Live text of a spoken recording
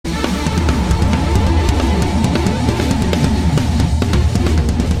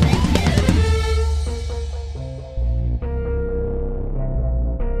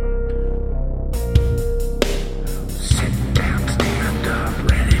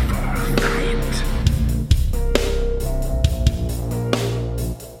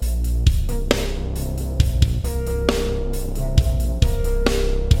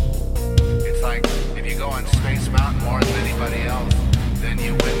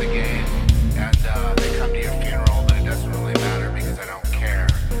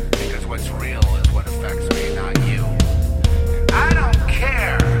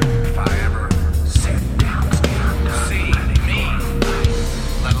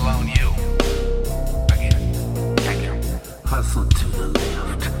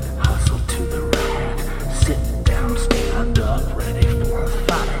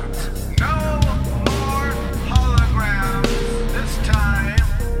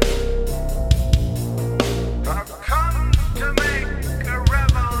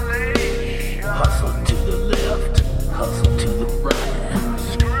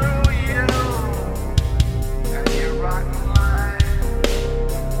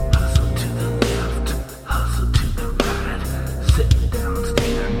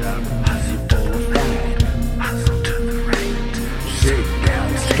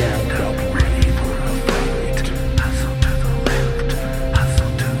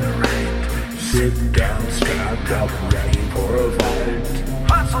Sit down, strapped up, ready for a fight.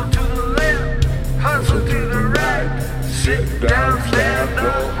 Hustle to the left, hustle to the right. Sit down, stand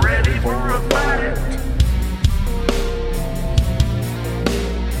up, ready for a fight.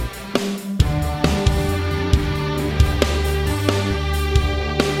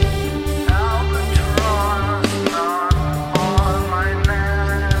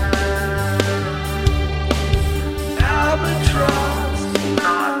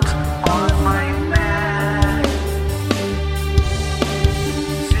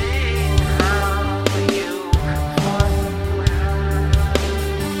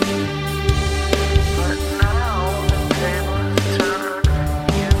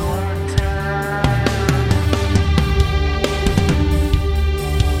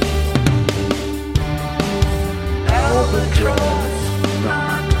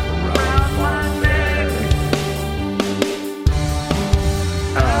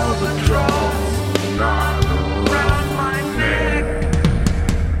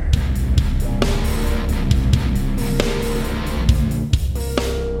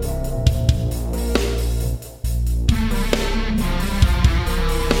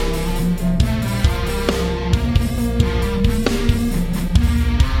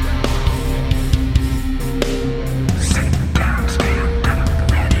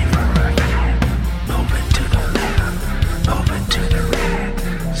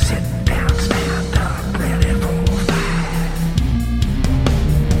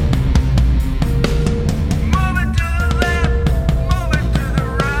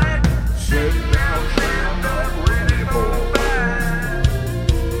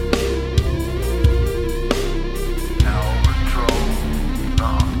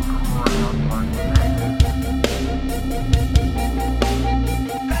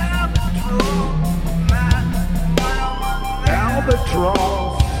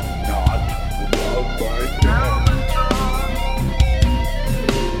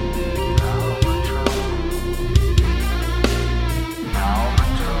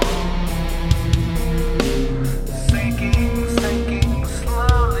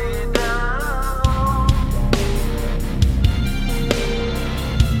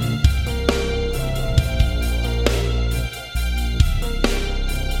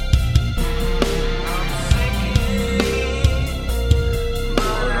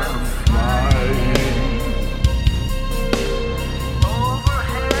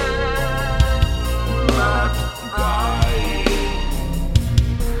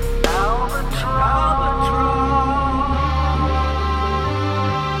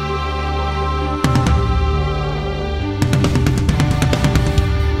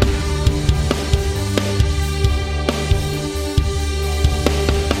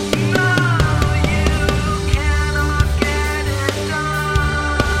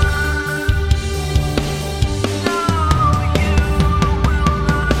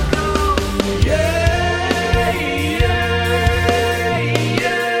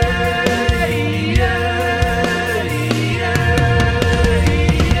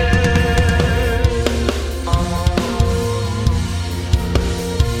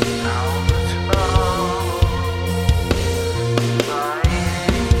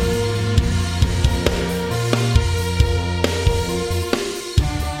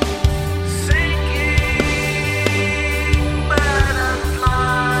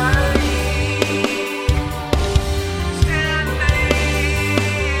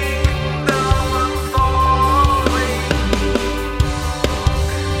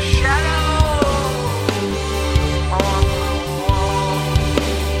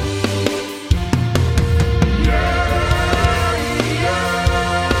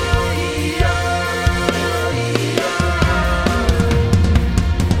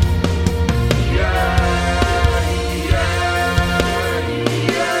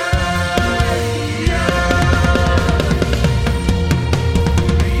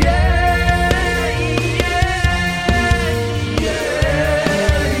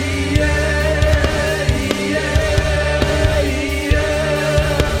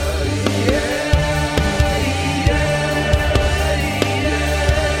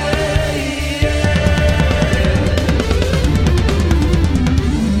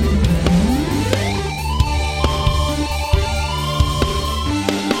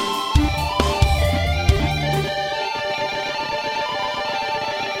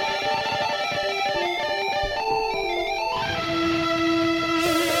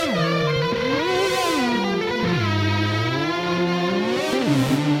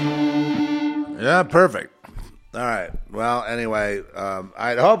 Yeah, perfect. All right. Well, anyway,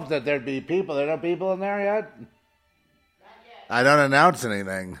 I'd hoped that there'd be people. There are no people in there yet? Not yet. I don't announce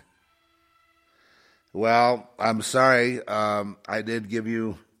anything. Well, I'm sorry. I did give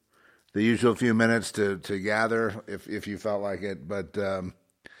you the usual few minutes to gather if you felt like it, but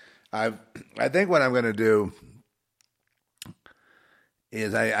I think what I'm going to do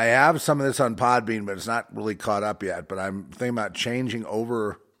is I have some of this on Podbean, but it's not really caught up yet. But I'm thinking about changing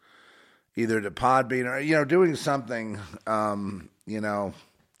over either to Podbean or doing something and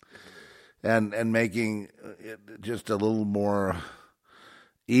making it just a little more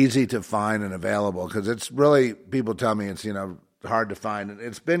easy to find and available, because it's really, people tell me it's hard to find, and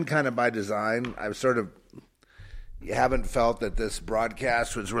it's been kind of by design. I've sort of haven't felt that this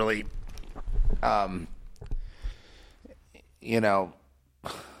broadcast was really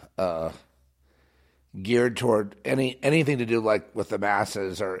geared toward anything to do like with the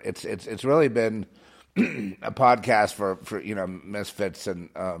masses, or it's really been a podcast for misfits and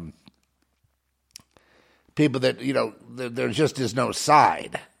people that there just is no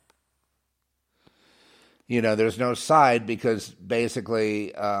side. There's no side because basically,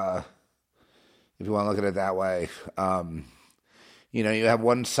 if you want to look at it that way, you have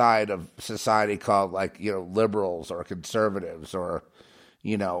one side of society called liberals or conservatives or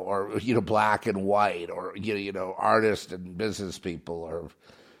black and white, or artists and business people, or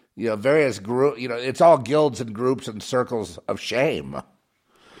various group. It's all guilds and groups and circles of shame,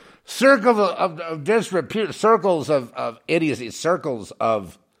 circles of disrepute, circles of idiocy, circles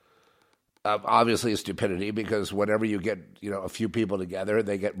of obviously stupidity. Because whenever you get a few people together,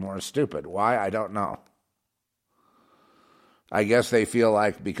 they get more stupid. Why? I don't know. I guess they feel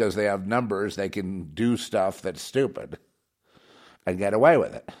like because they have numbers, they can do stuff that's stupid and get away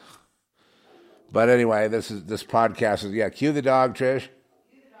with it. But anyway, this podcast is, cue the dog, Trish.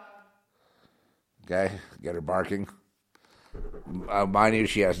 Cue the dog. Okay, get her barking. Mind you,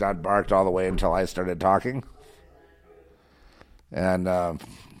 she has not barked all the way until I started talking. And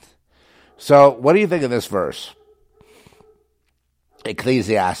so, what do you think of this verse?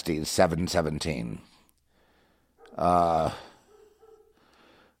 Ecclesiastes 7:17.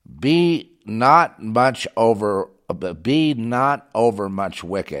 Be not over much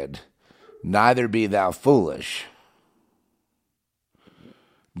wicked, neither be thou foolish.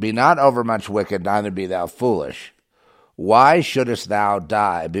 Be not over much wicked, neither be thou foolish. Why shouldest thou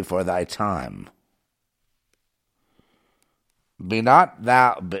die before thy time? Be not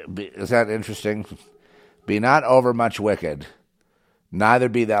thou, is that interesting? Be not over much wicked, neither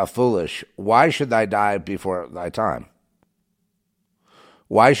be thou foolish. Why should thou die before thy time?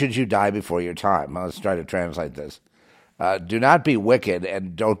 Why should you die before your time? Well, let's try to translate this. Do not be wicked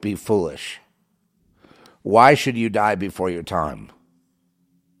and don't be foolish. Why should you die before your time?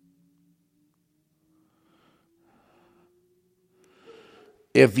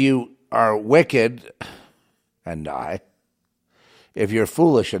 If you are wicked and die, if you're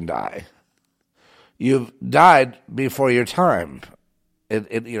foolish and die, you've died before your time.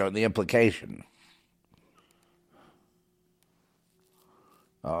 The implication.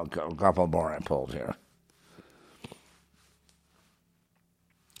 A couple more I pulled here.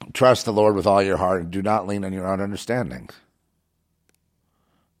 Trust the Lord with all your heart and do not lean on your own understanding.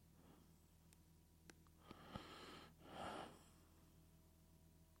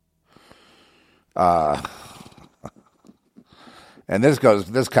 And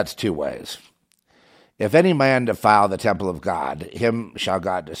this cuts two ways. If any man defile the temple of God, him shall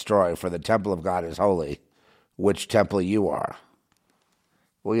God destroy, for the temple of God is holy, which temple you are.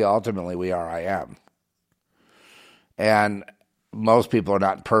 We are I am. And most people are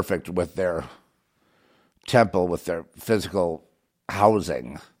not perfect with their temple, with their physical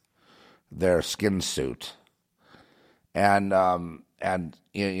housing, their skin suit. And the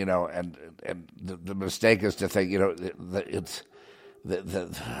mistake is to think, it's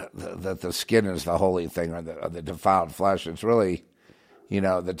that the skin is the holy thing, or the defiled flesh. It's really,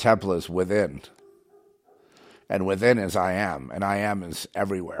 the temple is within. And within is I am, and I am is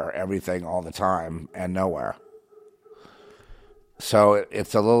everywhere, everything, all the time, and nowhere. So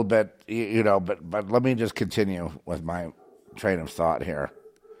it's a little bit, but let me just continue with my train of thought here.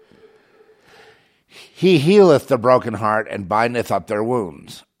 He healeth the broken heart and bindeth up their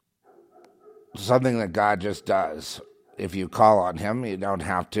wounds. Something that God just does. If you call on him, you don't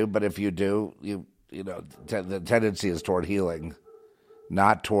have to, but if you do, the tendency is toward healing,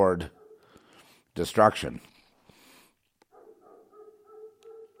 not toward destruction.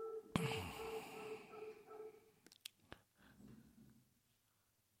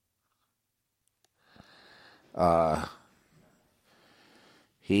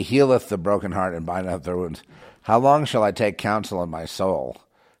 He healeth the broken heart and bindeth up their wounds. How long shall I take counsel in my soul,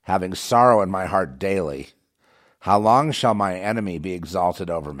 having sorrow in my heart daily? How long shall my enemy be exalted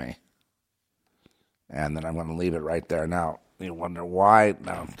over me? And then I'm going to leave it right there. Now, you wonder why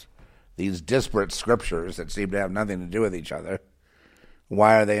now these disparate scriptures that seem to have nothing to do with each other,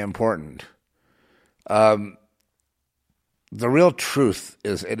 why are they important? The real truth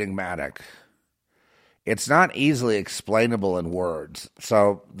is enigmatic. It's not easily explainable in words.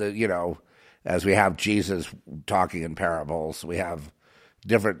 So, as we have Jesus talking in parables, we have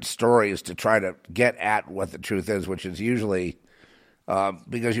different stories to try to get at what the truth is, which is usually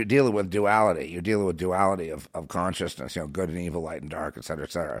because you're dealing with duality. You're dealing with duality of consciousness, good and evil, light and dark, et cetera,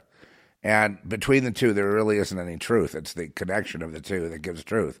 et cetera. And between the two, there really isn't any truth. It's the connection of the two that gives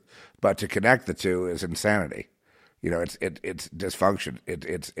truth. But to connect the two is insanity. It's dysfunction.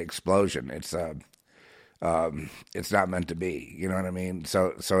 It's explosion. It's not meant to be. You know what I mean?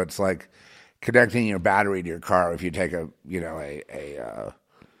 So it's like connecting your battery to your car. If you take a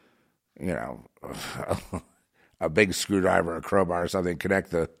big screwdriver, a crowbar, or something, connect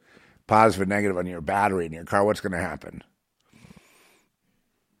the positive and negative on your battery in your car. What's going to happen?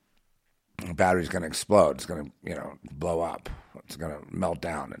 The battery's going to explode. It's going to, blow up. It's going to melt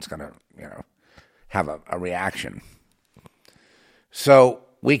down. It's going to, have a reaction. So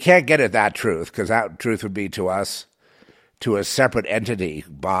we can't get at that truth, because that truth would be to us, to a separate entity,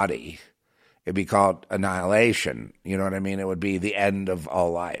 body. It'd be called annihilation. You know what I mean? It would be the end of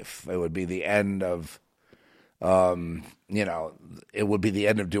all life. It would be the end of, it would be the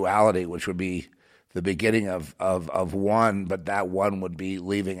end of duality, which would be the beginning of one, but that one would be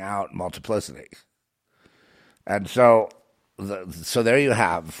leaving out multiplicity. And so there you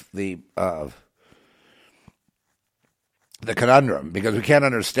have the conundrum, because we can't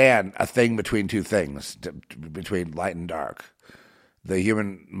understand a thing between two things, between light and dark. The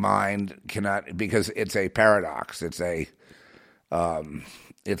human mind cannot, because it's a paradox. It's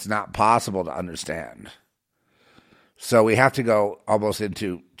not possible to understand. So we have to go almost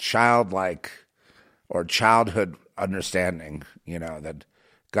into childlike or childhood understanding, that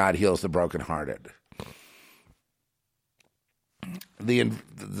God heals the brokenhearted. The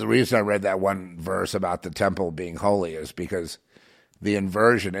reason I read that one verse about the temple being holy is because the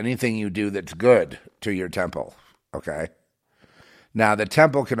inversion, anything you do that's good to your temple, okay? Now, the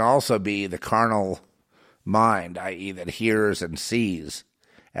temple can also be the carnal mind, i.e. that hears and sees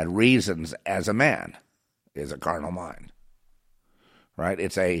and reasons as a man, is a carnal mind, right?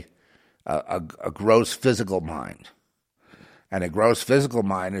 It's a gross physical mind. And a gross physical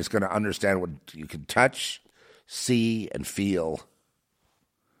mind is going to understand what you can touch, see, and feel,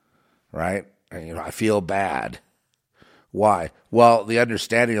 right? And, I feel bad. Why? Well, the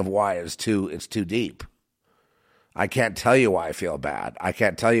understanding of why is too deep. I can't tell you why I feel bad. I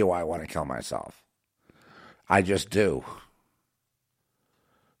can't tell you why I want to kill myself. I just do.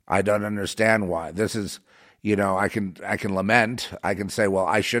 I don't understand why. This is, I can lament. I can say, well,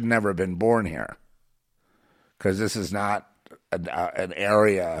 I should never have been born here, because this is not an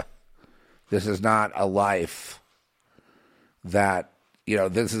area. This is not a life that,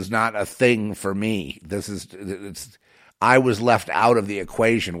 this is not a thing for me. I was left out of the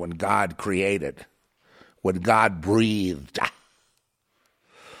equation when God created, when God breathed.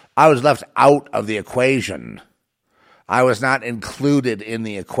 I was left out of the equation. I was not included in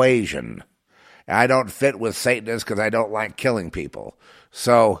the equation. I don't fit with Satanists because I don't like killing people.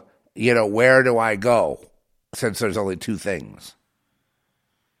 So, where do I go, since there's only two things?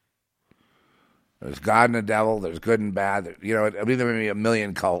 There's God and the devil, there's good and bad. There may be a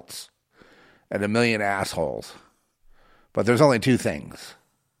million cults and a million assholes, but there's only two things.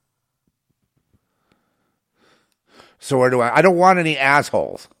 So where do I don't want any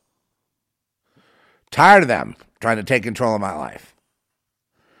assholes. Tired of them trying to take control of my life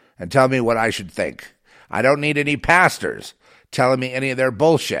and tell me what I should think. I don't need any pastors telling me any of their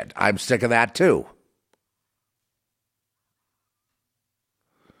bullshit. I'm sick of that too.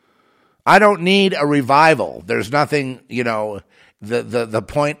 I don't need a revival. There's nothing, the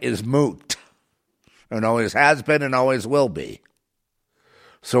point is moot. And always has been and always will be.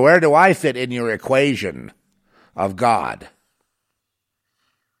 So where do I fit in your equation of God?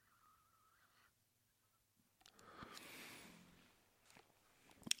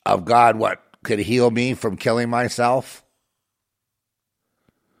 Of God, what? Could heal me from killing myself?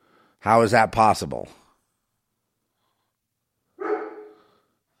 How is that possible?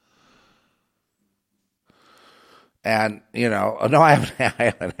 And, no, I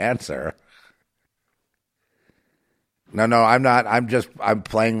have an answer. No, I'm not. I'm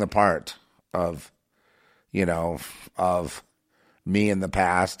playing the part of, of me in the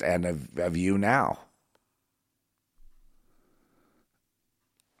past and of you now.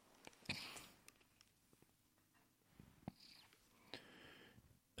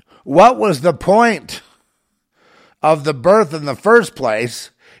 What was the point of the birth in the first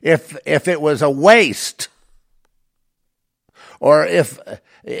place if it was a waste? Or if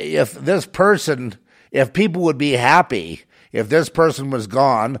this person, if people would be happy if this person was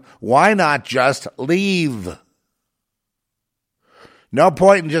gone, why not just leave? No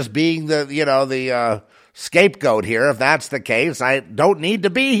point in just being the scapegoat here. If that's the case, I don't need to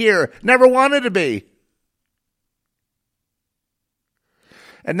be here. Never wanted to be.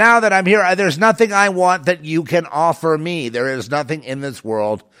 And now that I'm here, there's nothing I want that you can offer me. There is nothing in this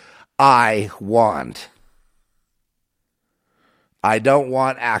world I want. I don't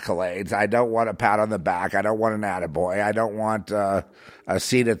want accolades. I don't want a pat on the back. I don't want an attaboy. I don't want a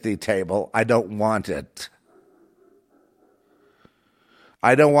seat at the table. I don't want it.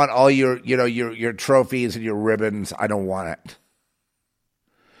 I don't want all your trophies and your ribbons. I don't want it.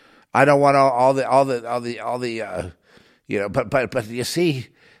 I don't want all the but you see,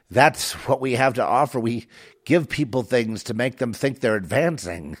 that's what we have to offer. We give people things to make them think they're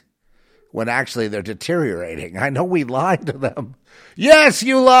advancing when actually they're deteriorating. I know we lie to them. Yes,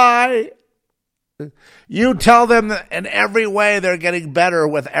 you lie. You tell them that in every way they're getting better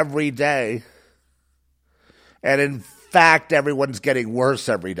with every day. And in fact, everyone's getting worse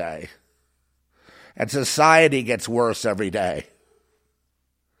every day. And society gets worse every day.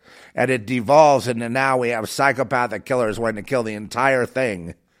 And it devolves into now we have psychopathic killers wanting to kill the entire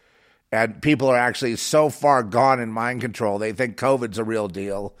thing. And people are actually so far gone in mind control, they think COVID's a real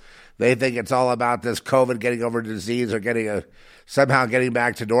deal. They think it's all about this COVID getting over disease or somehow getting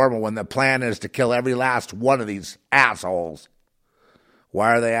back to normal when the plan is to kill every last one of these assholes.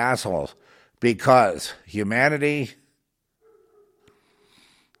 Why are they assholes? Because humanity,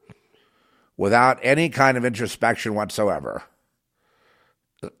 without any kind of introspection whatsoever,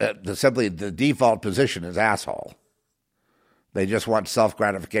 simply the default position is asshole. They just want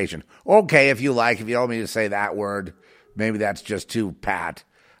self-gratification. Okay, if you don't want me to say that word, maybe that's just too pat.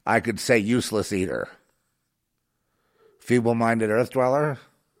 I could say useless eater. Feeble-minded earth dweller.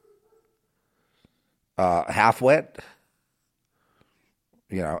 Half-wit.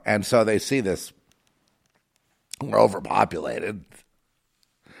 And so they see this. We're overpopulated.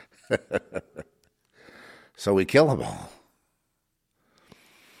 So we kill them all.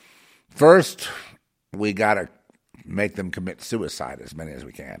 First, we got to make them commit suicide, as many as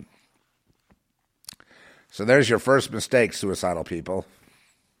we can. So there's your first mistake, suicidal people.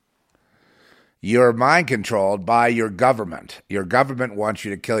 You're mind controlled by your government. Your government wants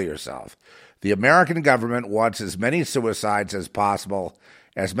you to kill yourself. The American government wants as many suicides as possible,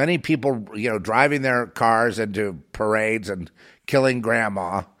 as many people, driving their cars into parades and killing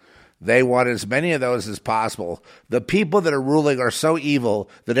grandma. They want as many of those as possible. The people that are ruling are so evil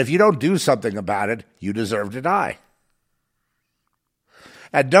that if you don't do something about it, you deserve to die.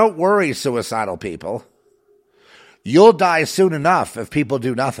 And don't worry, suicidal people. You'll die soon enough if people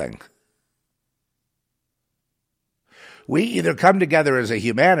do nothing. We either come together as a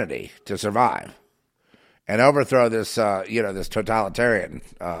humanity to survive and overthrow this, this totalitarian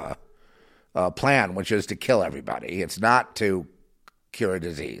plan, which is to kill everybody. It's not to cure a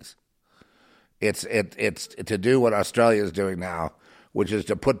disease. It's to do what Australia is doing now, which is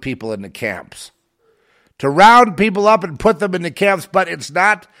to put people into camps, to round people up and put them into camps. But it's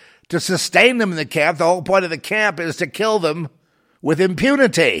not to sustain them in the camp. The whole point of the camp is to kill them with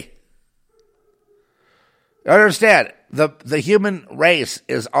impunity. Understand? The human race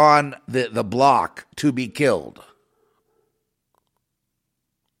is on the block to be killed.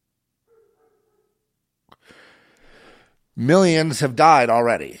 Millions have died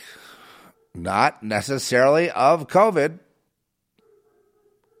already. Not necessarily of COVID.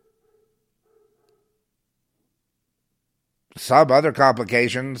 Some other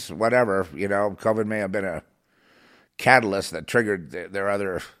complications, whatever. COVID may have been a catalyst that triggered their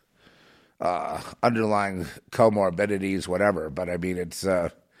other underlying comorbidities, whatever. But I mean,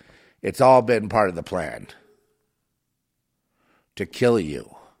 it's all been part of the plan to kill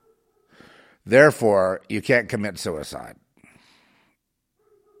you. Therefore, you can't commit suicide.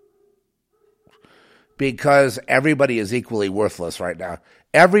 Because everybody is equally worthless right now.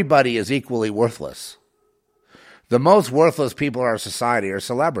 Everybody is equally worthless. The most worthless people in our society are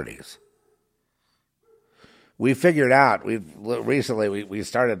celebrities. We figured out, recently we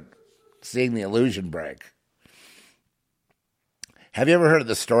started seeing the illusion break. Have you ever heard of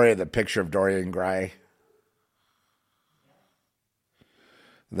the story of the picture of Dorian Gray?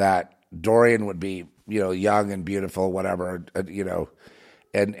 That Dorian would be, young and beautiful, whatever, and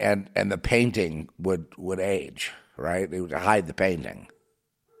the painting would age, right? They would hide the painting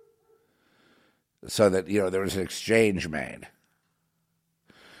so that, there was an exchange made.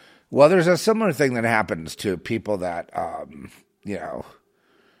 Well, there's a similar thing that happens to people that,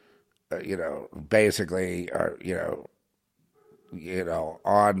 basically are,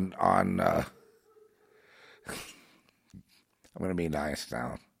 on. I'm going to be nice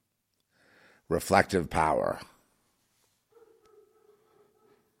now. Reflective power.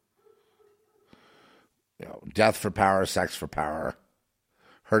 Death for power, sex for power,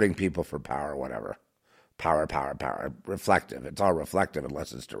 hurting people for power, whatever. Power. Reflective. It's all reflective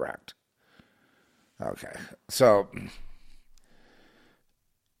unless it's direct. Okay. So,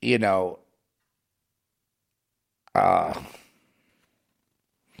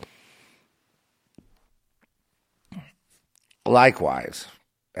 likewise,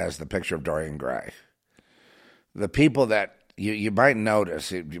 as the picture of Dorian Gray, the people that you might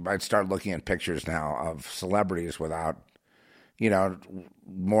notice, you might start looking at pictures now of celebrities without,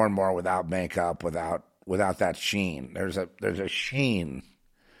 more and more without makeup, without that sheen. There's a sheen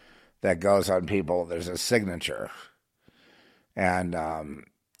that goes on people. There's a signature. And,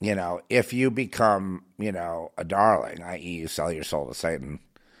 if you become, a darling, i.e. you sell your soul to Satan,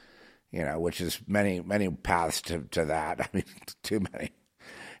 which is many, many paths to that. I mean, too many.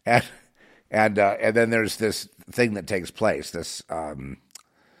 And then there's this thing that takes place, this,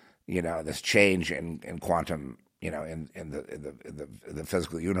 this change in quantum, in the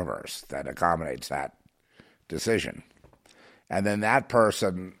physical universe that accommodates that decision. And then that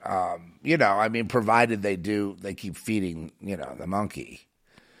person, provided they keep feeding, the monkey,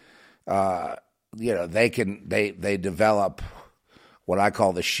 they develop what I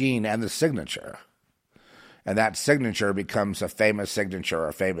call the sheen and the signature. And that signature becomes a famous signature,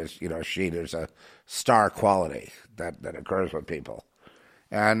 a famous, sheen. There's a star quality that occurs with people.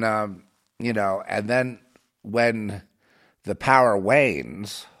 And, and then when the power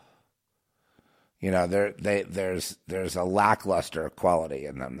wanes, there's a lackluster quality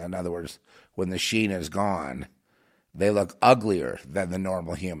in them. In other words, when the sheen is gone, they look uglier than the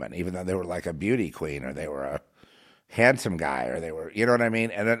normal human, even though they were like a beauty queen or they were a handsome guy or they were, you know what I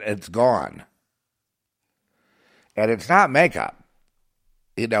mean? And it's gone. And it's not makeup.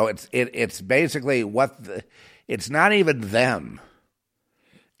 It's basically it's not even them.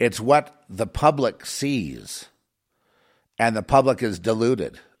 It's what the public sees. And the public is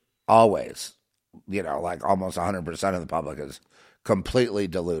deluded, always. Like almost 100% of the public is completely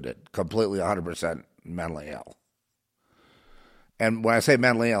deluded, completely 100% mentally ill. And when I say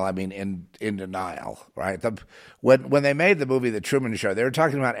mentally ill, I mean in denial, right? When they made the movie The Truman Show, they were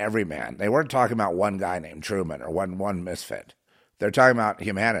talking about every man. They weren't talking about one guy named Truman or one misfit. They're talking about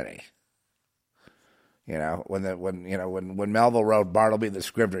humanity. When Melville wrote Bartleby the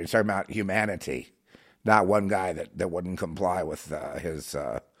Scrivener, he's talking about humanity, not one guy that wouldn't comply with his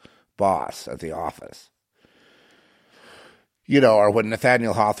boss at the office. Or when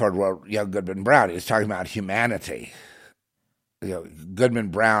Nathaniel Hawthorne wrote Young Goodman Brown, he was talking about humanity. Goodman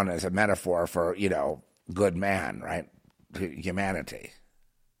Brown is a metaphor for, good man, right? Humanity.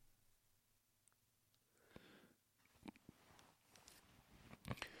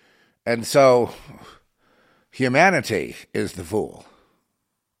 And so humanity is the fool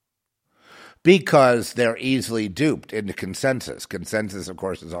because they're easily duped into consensus. Consensus, of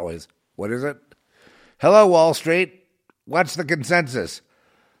course, is always, what is it? Hello, Wall Street. What's the consensus?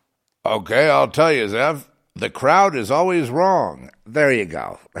 Okay, I'll tell you, Zev. The crowd is always wrong. There you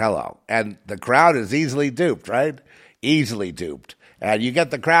go. Hello. And the crowd is easily duped, right? Easily duped. And you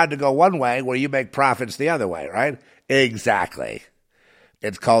get the crowd to go one way where you make profits the other way, right? Exactly.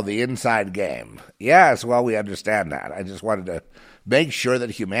 It's called the inside game. Yes, well, we understand that. I just wanted to make sure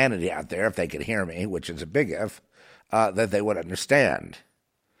that humanity out there, if they could hear me, which is a big if, that they would understand.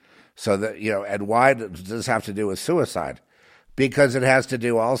 So that, and why does this have to do with suicide? Because it has to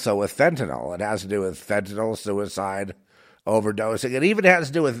do also with fentanyl. It has to do with fentanyl, suicide, overdosing. It even has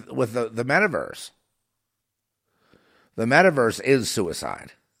to do with the metaverse. The metaverse is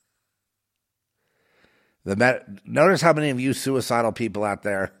suicide. Notice how many of you suicidal people out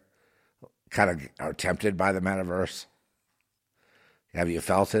there kind of are tempted by the metaverse. Have you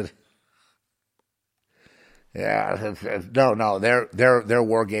felt it? Yeah, no, they're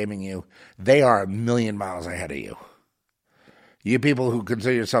wargaming you. They are a million miles ahead of you. You people who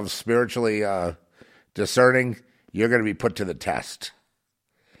consider yourselves spiritually discerning, you're going to be put to the test.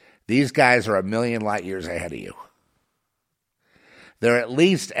 These guys are a million light years ahead of you. They're at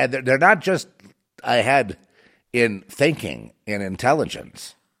least, and they're not just ahead in thinking, in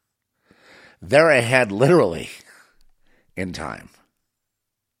intelligence. They're ahead literally in time.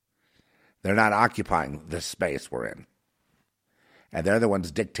 They're not occupying this space we're in. And they're the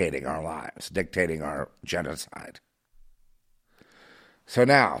ones dictating our lives, dictating our genocide. So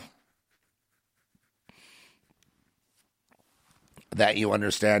now, that you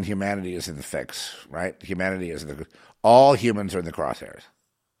understand humanity is in the fix, right? All humans are in the crosshairs.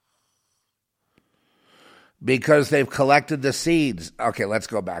 Because they've collected the seeds. Okay, let's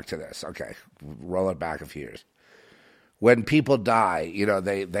go back to this. Okay, roll it back a few years. When people die,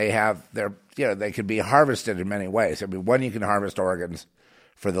 they can be harvested in many ways. I mean, one, you can harvest organs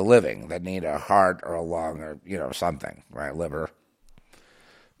for the living that need a heart or a lung or something, right? Liver,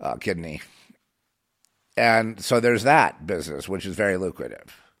 kidney. And so there's that business, which is very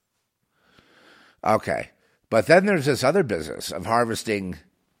lucrative. Okay, but then there's this other business of harvesting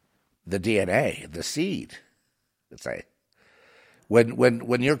the DNA, the seed. Let's say,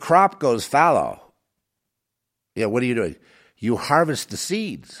 when your crop goes fallow, what are you doing? You harvest the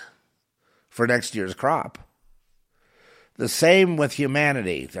seeds for next year's crop. The same with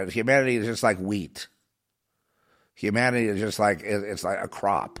humanity. Humanity is just like wheat. Humanity is just like, it's like a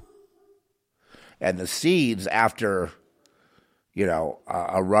crop. And the seeds, after,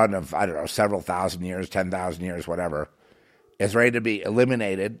 a run of, several thousand years, 10,000 years, whatever, is ready to be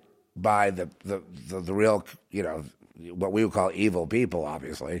eliminated by the real, what we would call evil people,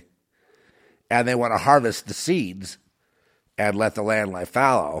 obviously. And they want to harvest the seeds and let the land lie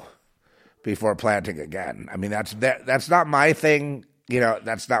fallow before planting again. I mean, that's not my thing.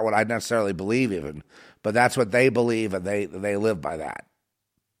 That's not what I necessarily believe even, but that's what they believe, and they live by that.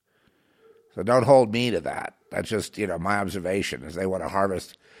 So don't hold me to that. That's just, my observation is they want to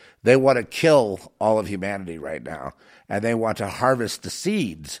harvest. They want to kill all of humanity right now, and they want to harvest the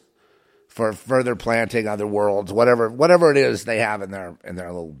seeds for further planting other worlds, whatever it is they have in their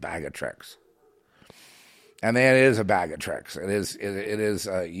little bag of tricks. And then it is a bag of tricks. It is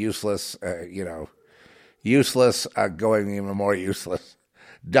useless, useless, going even more useless,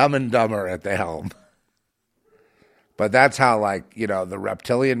 Dumb and Dumber at the helm. But that's how, the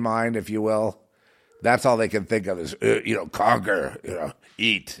reptilian mind, if you will, that's all they can think of is, conquer,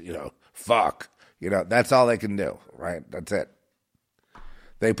 eat, fuck. That's all they can do, right? That's it.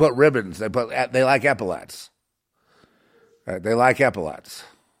 They put ribbons. They like epaulets. Right? They like epaulets.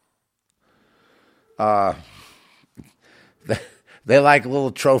 They like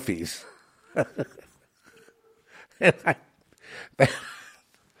little trophies. They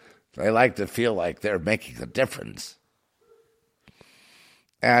like to feel like they're making a difference.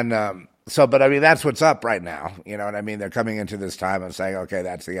 And but I mean, that's what's up right now. You know what I mean? They're coming into this time of saying, okay,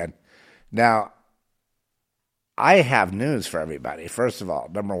 that's the end. Now, I have news for everybody. First of all,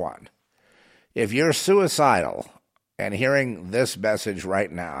 number one, if you're suicidal and hearing this message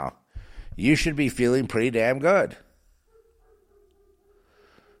right now, you should be feeling pretty damn good.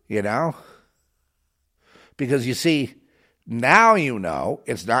 Because you see, now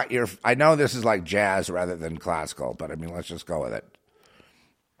it's not your... I know this is like jazz rather than classical, but I mean, let's just go with it.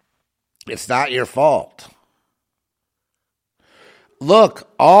 It's not your fault. Look,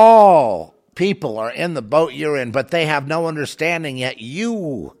 all people are in the boat you're in, but they have no understanding, yet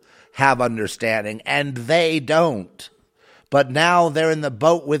you have understanding, and they don't. But now they're in the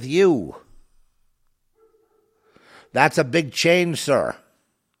boat with you. That's a big change, sir.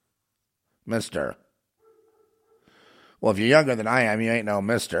 Mister. Well, if you're younger than I am, you ain't no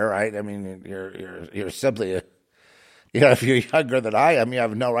mister, right? I mean, you're simply a... if you're younger than I am, you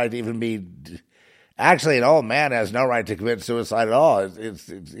have no right to even be... Actually, an old man has no right to commit suicide at all.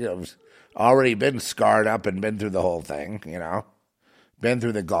 It's already been scarred up and been through the whole thing, been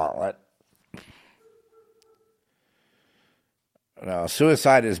through the gauntlet. No,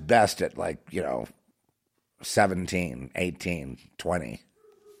 suicide is best at 17, 18, 20.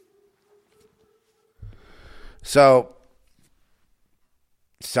 So,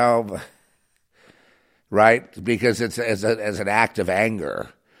 right? Because it's as an act of anger,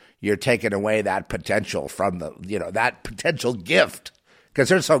 you're taking away that potential from that potential gift. Because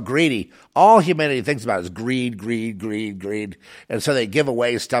they're so greedy. All humanity thinks about is greed, greed, greed, greed. And so they give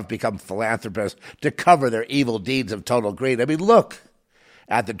away stuff, become philanthropists to cover their evil deeds of total greed. I mean, look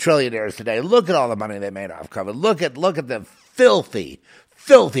at the trillionaires today. Look at all the money they made off COVID. Look at the filthy,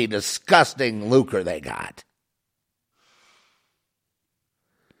 filthy, disgusting lucre they got.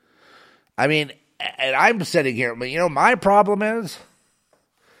 I mean, and I'm sitting here, but my problem is,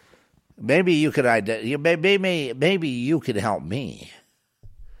 maybe you could maybe you could help me.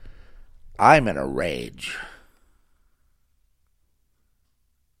 I'm in a rage.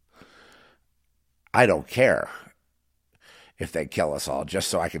 I don't care if they kill us all, just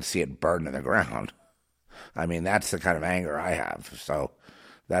so I can see it burn to the ground. I mean, that's the kind of anger I have. So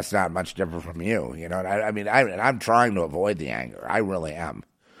that's not much different from you. I'm trying to avoid the anger. I really am.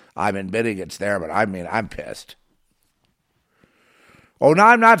 I'm admitting it's there, but I'm pissed. Oh, no,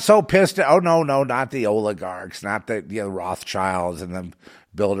 I'm not so pissed. Oh, no, not the oligarchs, not the Rothschilds and the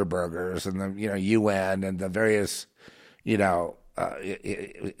Bilderbergers and the UN and the various, I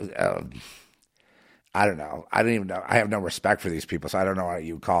don't know. I don't even know. I have no respect for these people, so I don't know what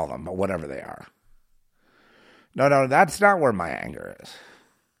you call them, but whatever they are. No, that's not where my anger is.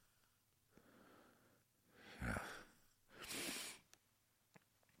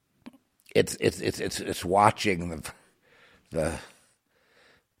 It's watching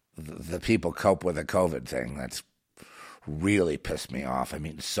the people cope with the COVID thing. That's really pissed me off. I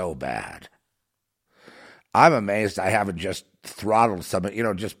mean, so bad. I'm amazed I haven't just throttled somebody,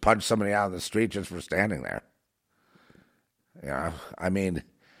 just punched somebody out of the street just for standing there. I mean,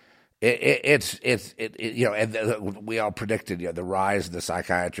 and we all predicted, the rise of the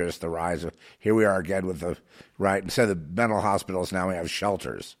psychiatrists, the rise of, here we are again with instead of the mental hospitals, now we have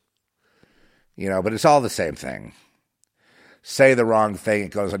shelters. But it's all the same thing. Say the wrong thing,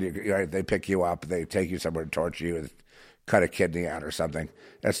 it goes on you. They pick you up, they take you somewhere to torture you, and cut a kidney out or something.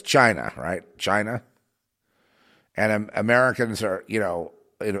 That's China, right? China, and Americans are,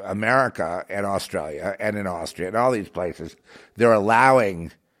 in America and Australia and in Austria and all these places, they're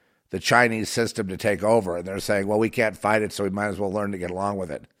allowing the Chinese system to take over, and they're saying, well, we can't fight it, so we might as well learn to get along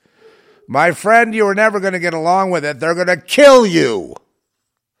with it. My friend, you are never going to get along with it. They're going to kill you.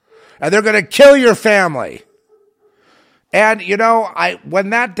 And they're going to kill your family. And,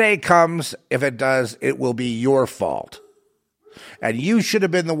 when that day comes, if it does, it will be your fault. And you should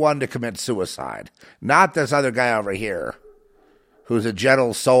have been the one to commit suicide, not this other guy over here who's a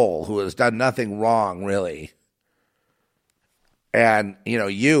gentle soul, who has done nothing wrong, really. And,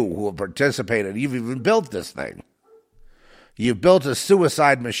 you who have participated, you've even built this thing. You've built a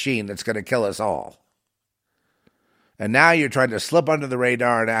suicide machine that's going to kill us all. And now you're trying to slip under the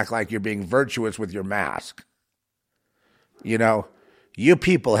radar and act like you're being virtuous with your mask. You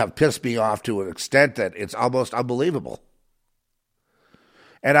people have pissed me off to an extent that it's almost unbelievable.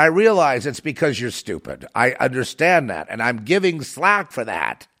 And I realize it's because you're stupid. I understand that, and I'm giving slack for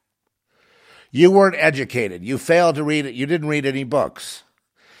that. You weren't educated. You failed to read it. You didn't read any books.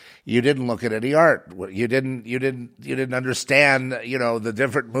 You didn't look at any art. You didn't understand, the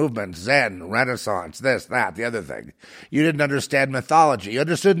different movements, Zen, Renaissance, this, that, the other thing. You didn't understand mythology. You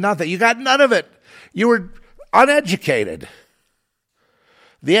understood nothing. You got none of it. You were uneducated.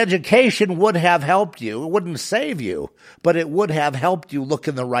 The education would have helped you. It wouldn't save you, but it would have helped you look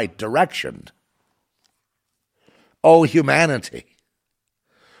in the right direction. Oh, humanity.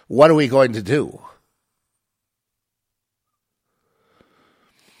 What are we going to do?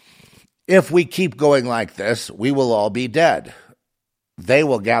 If we keep going like this, we will all be dead. They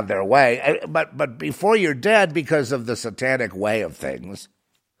will have their way. But before you're dead, because of the satanic way of things,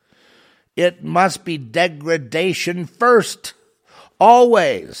 it must be degradation first.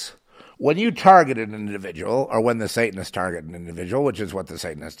 Always. When you target an individual, or when the Satanists target an individual, which is what the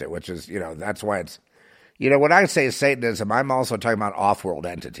Satanists do, which is, that's why it's, when I say Satanism, I'm also talking about off-world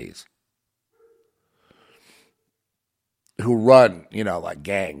entities who run, like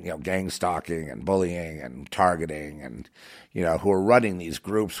gang stalking and bullying and targeting, and who are running these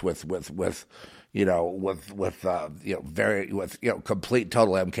groups with complete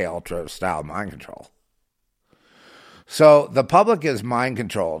total MK Ultra style mind control. So the public is mind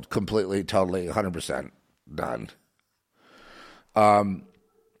controlled completely, totally, 100% done.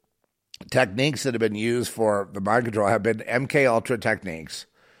 Techniques that have been used for the mind control have been MK Ultra techniques,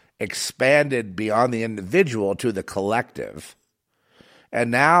 expanded beyond the individual to the collective, and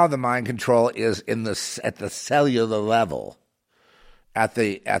now the mind control is at the cellular level, at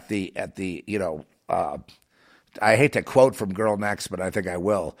the I hate to quote from Girl Next, but I think I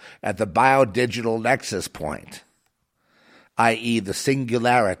will, at the biodigital nexus point, i.e. the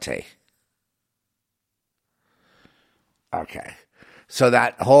singularity. Okay, so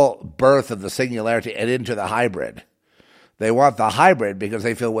that whole birth of the singularity and into the hybrid. They want the hybrid because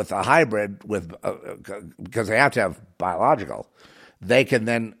they feel with the hybrid, because they have to have biological, they can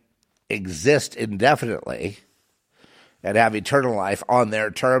then exist indefinitely and have eternal life on their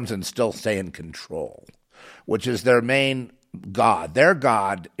terms and still stay in control, which is their main God. Their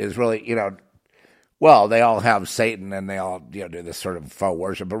God is really, well, they all have Satan and they all do this sort of faux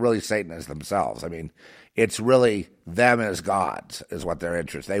worship, but really Satan is themselves. I mean, it's really them as gods is what their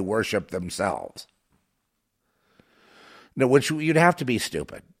interest. They worship themselves. No, which you'd have to be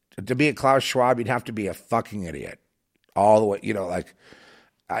stupid. To be a Klaus Schwab, you'd have to be a fucking idiot. All the way,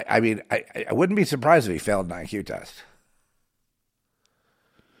 I wouldn't be surprised if he failed an IQ test.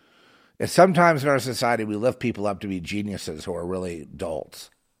 And sometimes in our society, we lift people up to be geniuses who are really dolts.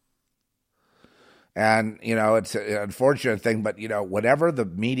 And, it's an unfortunate thing, but, whatever the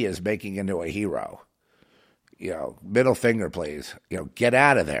media is making into a hero, middle finger, please, get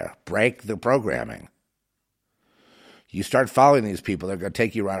out of there. Break the programming. You start following these people, they're going to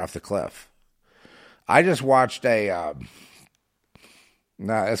take you right off the cliff. I just watched it's kind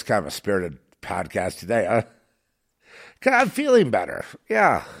of a spirited podcast today. I'm feeling better.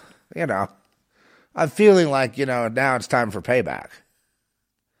 Yeah, I'm feeling like, now it's time for payback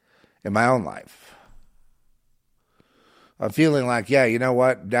in my own life. I'm feeling like, yeah, you know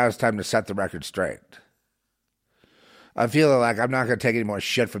what? Now it's time to set the record straight. I'm feeling like I'm not going to take any more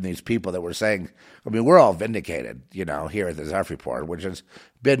shit from these people that were saying, we're all vindicated, here at the Zeph Report, which has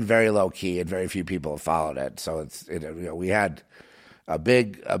been very low key and very few people have followed it. So we had a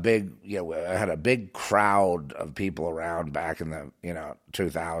big, I had a big crowd of people around back in the,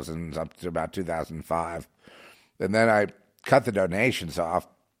 2000s up to about 2005. And then I cut the donations off.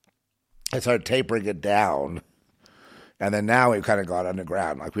 I started tapering it down. And then now we've kind of gone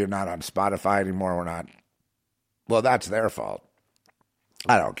underground. Like, we're not on Spotify anymore. We're not. Well, that's their fault.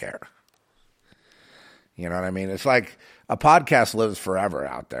 I don't care. You know what I mean? It's like a podcast lives forever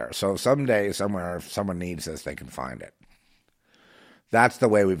out there. So someday, somewhere, if someone needs this, they can find it. That's the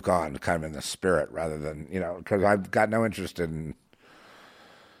way we've gone, kind of in the spirit, rather than, because I've got no interest in,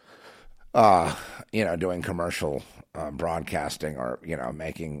 doing commercial broadcasting or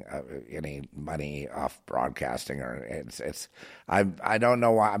making any money off broadcasting, or I don't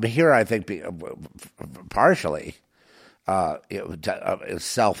know why I'm here. I think partially it's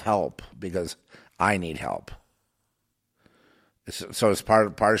self-help because I need help. So it's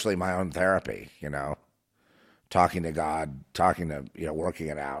partially my own therapy, talking to God, working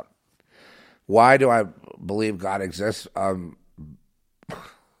it out. Why do I believe God exists?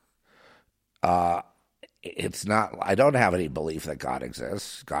 It's not, I don't have any belief that God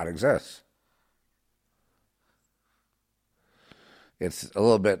exists. God exists. It's a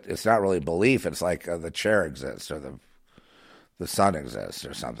little bit, it's not really belief. It's like the chair exists or the sun exists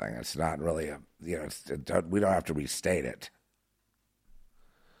or something. It's not really, we don't have to restate it.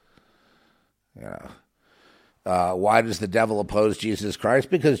 Why does the devil oppose Jesus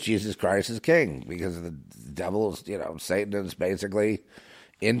Christ? Because Jesus Christ is king. Because the devil is, Satan is basically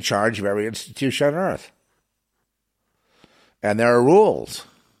in charge of every institution on earth. And there are rules.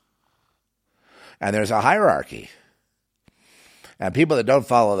 And there's a hierarchy. And people that don't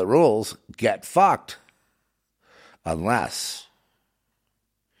follow the rules get fucked. Unless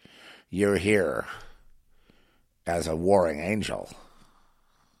you're here as a warring angel.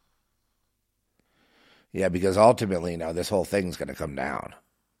 Yeah, because ultimately, this whole thing's going to come down.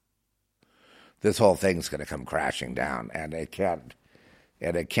 This whole thing's going to come crashing down. And it can't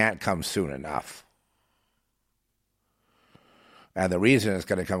come soon enough. And the reason it's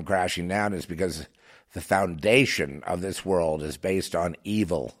going to come crashing down is because the foundation of this world is based on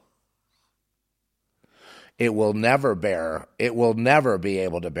evil. It will never be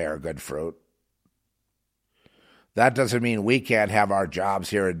able to bear good fruit. That doesn't mean we can't have our jobs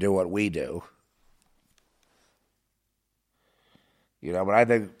here and do what we do. But I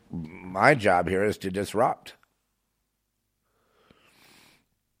think my job here is to disrupt.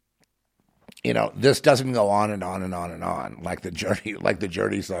 This doesn't go on and on and on and on like the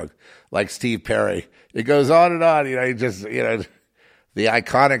Journey song, like Steve Perry. It goes on and on. The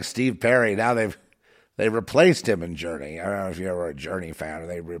iconic Steve Perry. Now they've replaced him in Journey. I don't know if you're ever a Journey fan.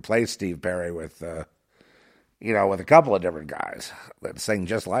 They replaced Steve Perry with, with a couple of different guys that sing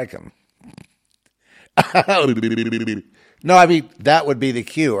just like him. No, I mean that would be the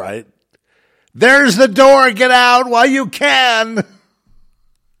cue, right? There's the door. Get out while you can.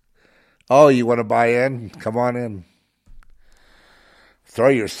 Oh, you want to buy in? Come on in. Throw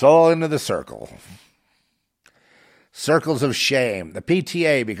your soul into the circle. Circles of shame. The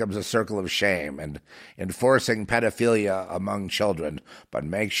PTA becomes a circle of shame and enforcing pedophilia among children, but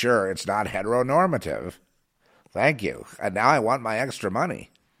make sure it's not heteronormative. Thank you. And now I want my extra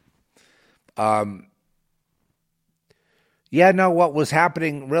money. What was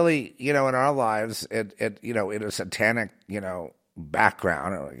happening really, in our lives, in a satanic,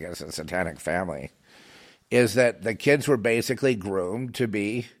 background, or I guess a satanic family, is that the kids were basically groomed to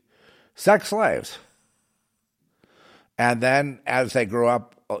be sex slaves. And then as they grew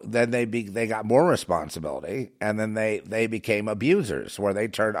up, then they got more responsibility, and then they became abusers, where they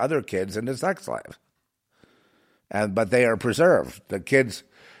turned other kids into sex slaves. But they are preserved. The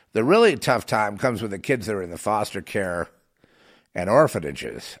really tough time comes with the kids that are in the foster care and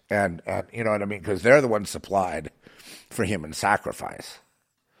orphanages, and you know what I mean, because they're the ones supplied for human sacrifice,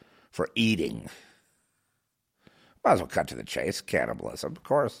 for eating. Might as well cut to the chase. Cannibalism, of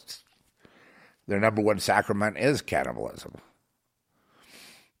course. Their number one sacrament is cannibalism.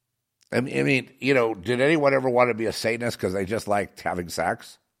 I mean, you know, did anyone ever want to be a Satanist because they just liked having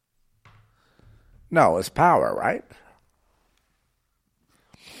sex? No, it's power, right?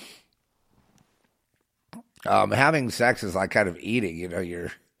 Having sex is like kind of eating. You know,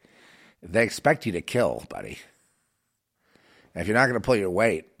 they expect you to kill, buddy. And if you're not going to pull your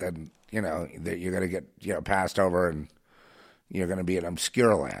weight, then you know you're going to get passed over, and you're going to be in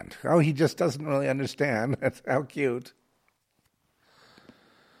obscure land. Oh, he just doesn't really understand. That's how cute.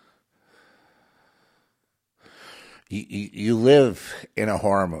 You live in a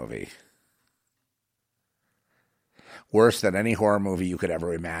horror movie. Worse than any horror movie you could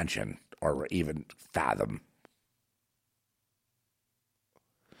ever imagine or even fathom.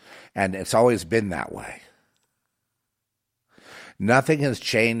 And it's always been that way. Nothing has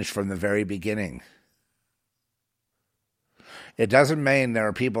changed from the very beginning. It doesn't mean there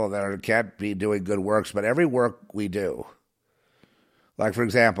are people that can't be doing good works, but every work we do, like for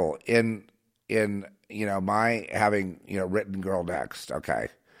example, in my having written Girl Next, okay,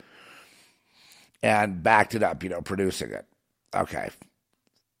 and backed it up, producing it, okay.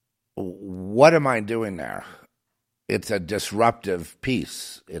 What am I doing there? It's a disruptive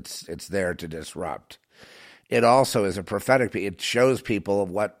piece. It's there to disrupt. It also is a prophetic piece. It shows people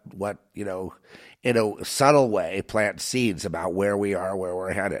what in a subtle way, plant seeds about where we are, where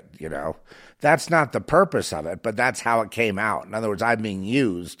we're headed, That's not the purpose of it, but that's how it came out. In other words, I'm being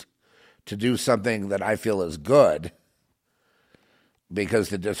used to do something that I feel is good because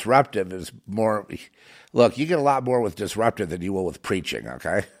the disruptive is more... Look, you get a lot more with disruptive than you will with preaching,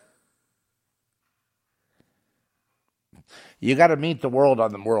 okay? You got to meet the world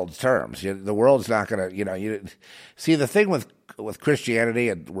on the world's terms. The world's not going to, see, the thing with Christianity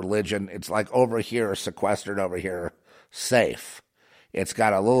and religion, it's like over here, sequestered over here, safe. It's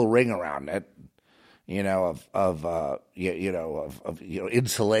got a little ring around it, of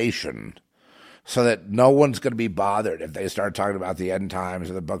insulation, so that no one's going to be bothered if they start talking about the end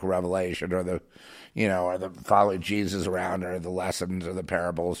times or the Book of Revelation or the following Jesus around or the lessons or the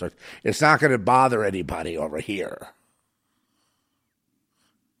parables. It's not going to bother anybody over here.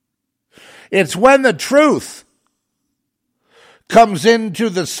 It's when the truth comes into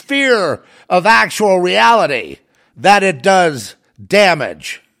the sphere of actual reality that it does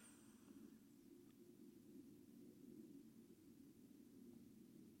damage.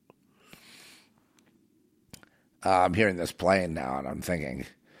 I'm hearing this playing now, and I'm thinking,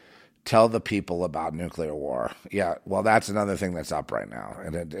 tell the people about nuclear war. Yeah, well, that's another thing that's up right now,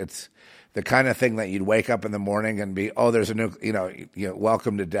 and it's the kind of thing that you'd wake up in the morning and be, oh, there's a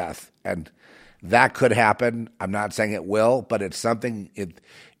welcome to death, and that could happen. I'm not saying it will, but it's something.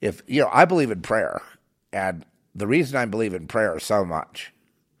 I believe in prayer, and the reason I believe in prayer so much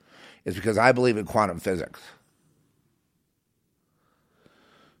is because I believe in quantum physics.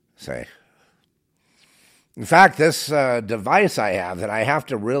 See, in fact, this device I have that I have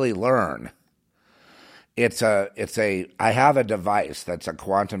to really learn. I have a device that's a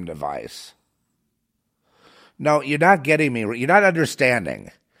quantum device. No, you're not getting me. You're not understanding.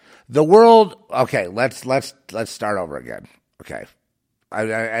 The world. Okay, let's start over again. Okay,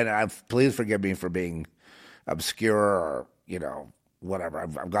 I please forgive me for being obscure or whatever.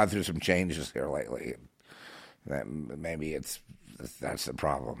 I've gone through some changes here lately. Maybe that's the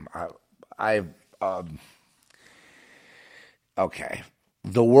problem. Okay.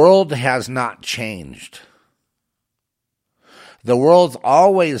 The world has not changed. The world's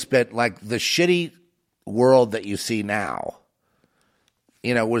always been like the shitty world that you see now.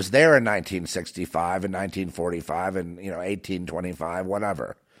 Was there in 1965 and 1945 and 1825,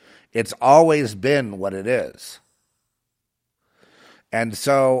 whatever. It's always been what it is. And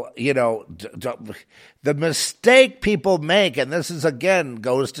so, the mistake people make, and this is again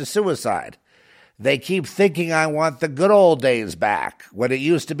goes to suicide. They keep thinking I want the good old days back, when it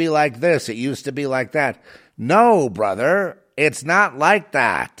used to be like this, it used to be like that. No, brother, it's not like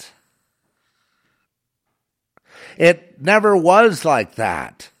that. It never was like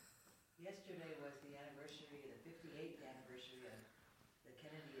that. Yesterday was the 58th anniversary of the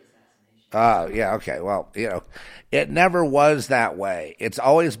Kennedy assassination. Yeah, okay, well, it never was that way. It's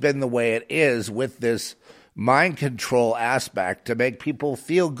always been the way it is with this mind control aspect to make people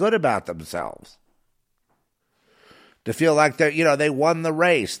feel good about themselves. To feel like they won the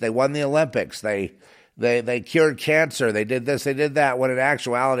race, they won the Olympics, they cured cancer, they did this, they did that, when in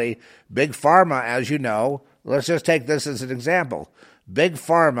actuality, Big Pharma, as you know, let's just take this as an example. Big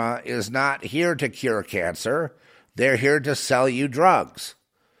Pharma is not here to cure cancer. They're here to sell you drugs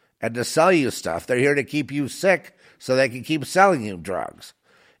and to sell you stuff. They're here to keep you sick so they can keep selling you drugs.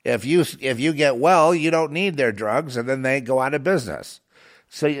 If you get well, you don't need their drugs, and then they go out of business.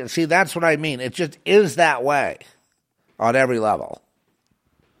 So you see, that's what I mean. It just is that way on every level.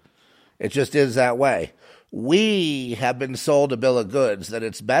 It just is that way. We have been sold a bill of goods that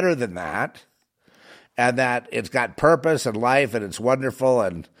it's better than that, and that it's got purpose and life, and it's wonderful,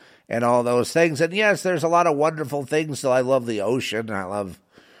 and all those things. And yes, there's a lot of wonderful things. So I love the ocean, and I love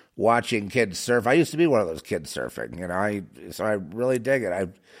watching kids surf. I used to be one of those kids surfing, so I really dig it.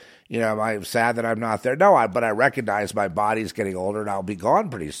 I'm sad that I'm not there. No, but I recognize my body's getting older, and I'll be gone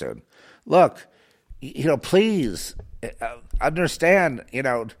pretty soon. Look, please understand,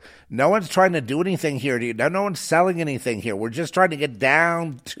 no one's trying to do anything here to you. No one's selling anything here. We're just trying to get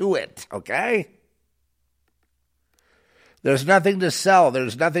down to it, okay? There's nothing to sell.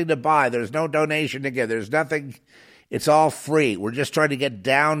 There's nothing to buy. There's no donation to give. There's nothing. It's all free. We're just trying to get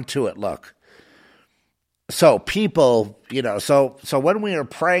down to it, look. So people, so when we are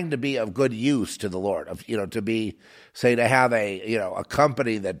praying to be of good use to the Lord, to be, say, to have a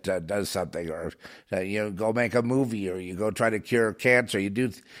company that does something, or go make a movie, or you go try to cure cancer, you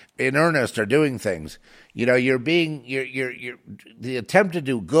do in earnest are doing things. You're the attempt to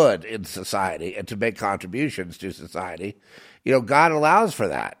do good in society and to make contributions to society. God allows for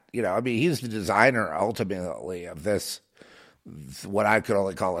that. He's the designer ultimately of this, what I could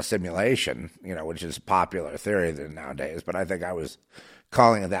only call a simulation, which is popular theory nowadays. But I think I was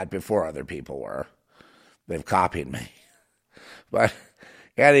calling it that before other people were. They've copied me. But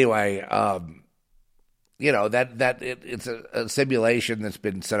anyway, it's a simulation that's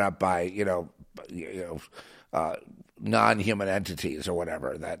been set up by non-human entities or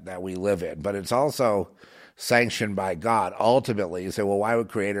whatever that we live in. But it's also sanctioned by God. Ultimately, you say, well, why would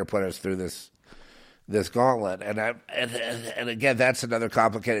Creator put us through this gauntlet? And again, that's another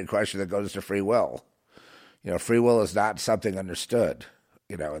complicated question that goes to free will. Free will is not something understood,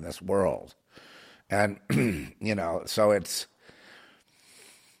 in this world. And, so it's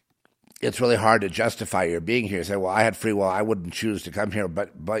really hard to justify your being here. Say, well, I had free will. I wouldn't choose to come here,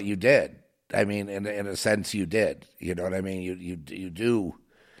 but you did. In a sense, you did. You know what I mean? You do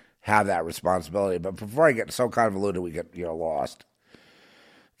have that responsibility. But before I get so convoluted, we get lost.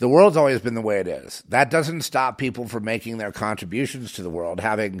 The world's always been the way it is. That doesn't stop people from making their contributions to the world,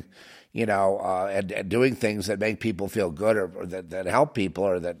 having, and doing things that make people feel good, or that help people,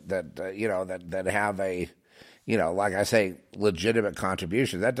 or that have a, like I say, legitimate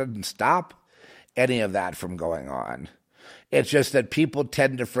contribution. That doesn't stop any of that from going on. It's just that people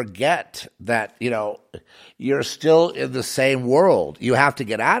tend to forget that, you're still in the same world. You have to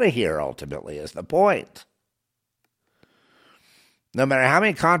get out of here, ultimately, is the point. No matter how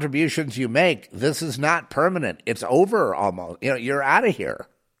many contributions you make, this is not permanent. It's over almost. You're out of here.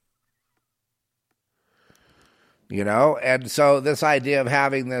 And so this idea of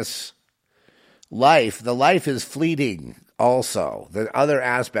having this life, the life is fleeting also. The other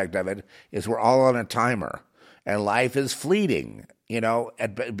aspect of it is we're all on a timer. And life is fleeting,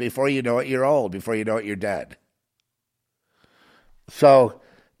 and before you know it, you're old. Before you know it, you're dead. So,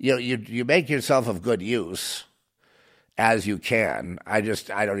 you make yourself of good use as you can. I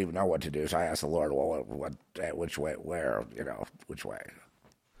don't even know what to do. So I ask the Lord, well, which way, where, which way.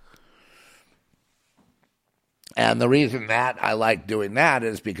 And the reason that I like doing that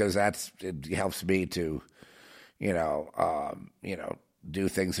is because it helps me to, do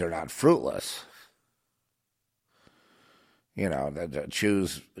things that are not fruitless. To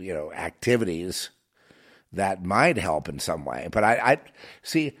choose, activities that might help in some way. But I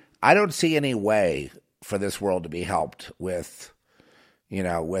don't see any way for this world to be helped with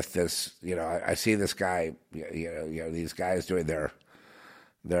this, I see this guy, these guys doing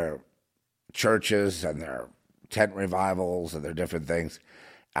their churches and their tent revivals and their different things.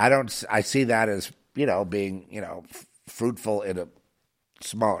 I see that as, being, fruitful in a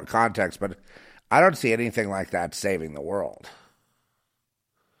smaller context, but I don't see anything like that saving the world.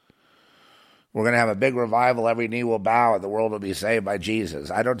 We're going to have a big revival, every knee will bow, and the world will be saved by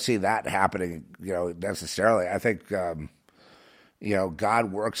Jesus. I don't see that happening, necessarily. I think,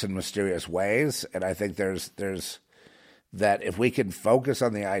 God works in mysterious ways, and I think there's that if we can focus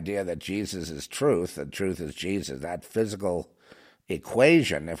on the idea that Jesus is truth, and truth is Jesus, that physical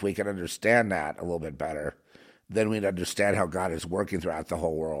equation, if we can understand that a little bit better, then we'd understand how God is working throughout the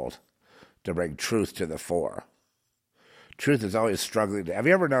whole world to bring truth to the fore. Truth is always struggling to... Have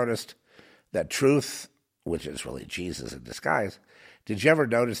you ever noticed that truth, which is really Jesus in disguise, did you ever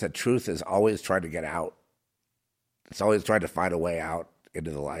notice that truth is always trying to get out? It's always trying to find a way out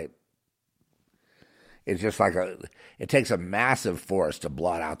into the light. It's just like it takes a massive force to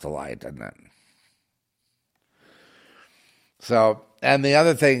blot out the light, doesn't it? So And the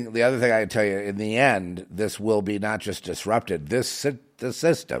other thing I tell you, in the end, this will be not just disrupted. The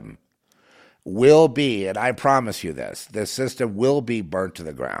system will be, and I promise you this system will be burnt to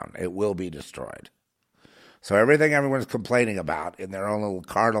the ground. It will be destroyed. So everything everyone's complaining about in their own little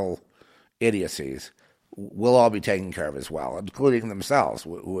carnal idiocies will all be taken care of as well, including themselves,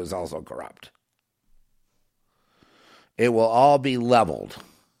 who is also corrupt. It will all be leveled.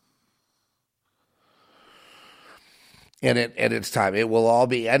 In its time, it will all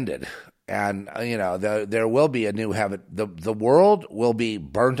be ended, and there will be a new heaven. The world will be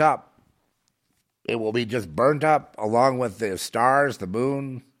burnt up. It will be just burnt up along with the stars, the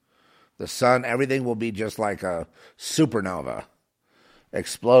moon, the sun. Everything will be just like a supernova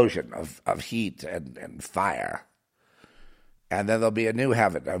explosion of heat and fire. And then there'll be a new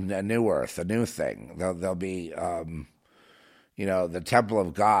heaven, a new earth, a new thing. There'll be, the temple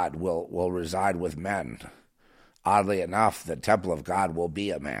of God will reside with men. Oddly enough, the temple of God will be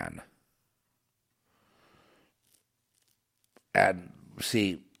a man. And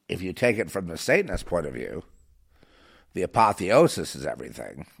see, if you take it from the Satanist point of view, the apotheosis is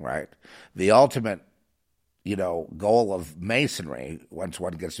everything, right? The ultimate, goal of Masonry, once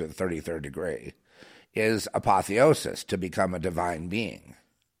one gets to the 33rd degree, is apotheosis, to become a divine being,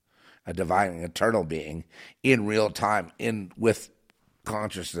 a divine eternal being in real time, with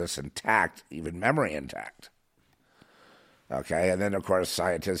consciousness intact, even memory intact. Okay, and then, of course,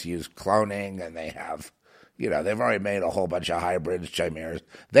 scientists use cloning, and they have, they've already made a whole bunch of hybrids, chimeras.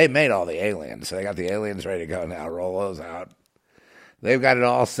 They made all the aliens, so they got the aliens ready to go now, roll those out. They've got it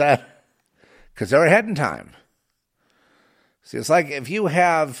all set, because they're ahead in time. See, it's like if you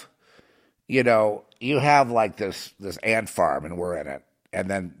have, you have like this ant farm, and we're in it, and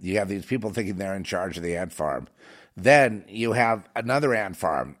then you have these people thinking they're in charge of the ant farm. Then you have another ant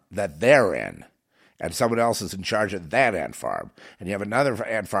farm that they're in, and someone else is in charge of that ant farm. And you have another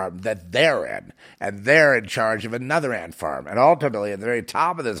ant farm that they're in, and they're in charge of another ant farm. And ultimately, at the very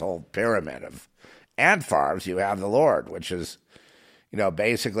top of this whole pyramid of ant farms, you have the Lord, which is,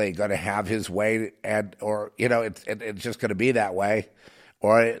 basically going to have his way, it's just going to be that way,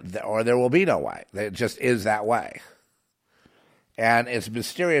 or there will be no way. It just is that way. And it's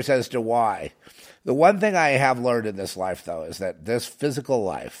mysterious as to why. The one thing I have learned in this life, though, is that this physical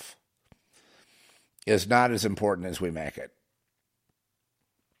life is not as important as we make it.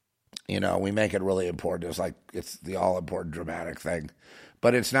 We make it really important. It's like it's the all-important dramatic thing.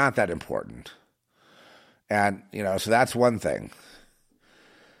 But it's not that important. And, so that's one thing.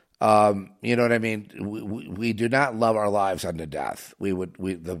 You know what I mean? We do not love our lives unto death.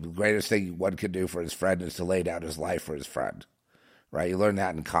 The greatest thing one could do for his friend is to lay down his life for his friend. Right? You learn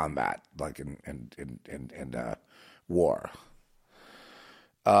that in combat, like in war.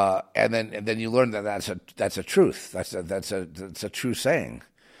 And then you learn that that's a truth. That's a true saying.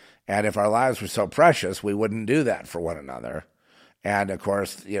 And if our lives were so precious, we wouldn't do that for one another. And of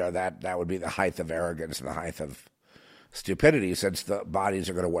course, that would be the height of arrogance and the height of stupidity, since the bodies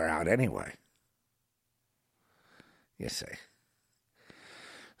are going to wear out anyway. You see.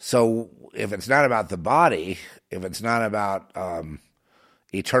 So if it's not about the body, if it's not about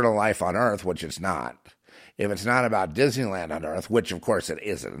eternal life on earth, which it's not, if it's not about Disneyland on earth, which of course it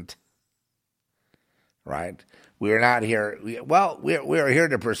isn't, right? We are not here. We are here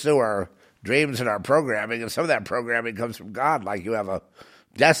to pursue our dreams and our programming, and some of that programming comes from God, like you have a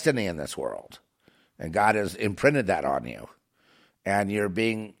destiny in this world, and God has imprinted that on you, and you're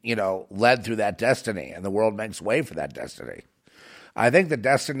being, led through that destiny, and the world makes way for that destiny. I think the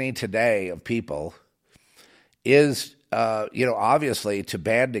destiny today of people is, obviously to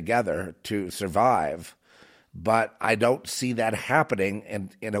band together to survive, but I don't see that happening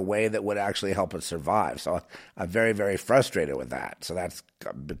in a way that would actually help us survive. So I'm very, very frustrated with that. So that's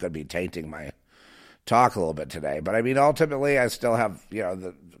going to be tainting my talk a little bit today. But I mean, ultimately, I still have,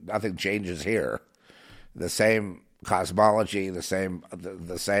 nothing changes here. The same cosmology, the same,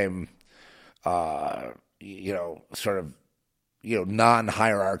 sort of,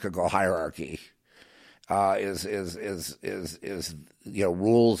 non-hierarchical hierarchy is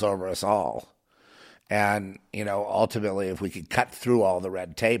rules over us all. And, ultimately, if we could cut through all the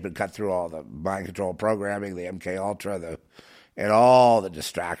red tape and cut through all the mind control programming, the MK Ultra, and all the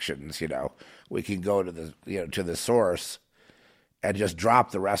distractions, we can go to the source and just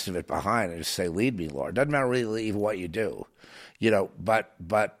drop the rest of it behind and just say, lead me, Lord. Doesn't matter really even what you do, but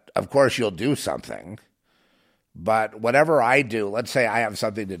of course you'll do something. But whatever I do, let's say I have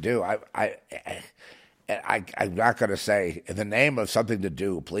something to do, I'm not going to say, in the name of something to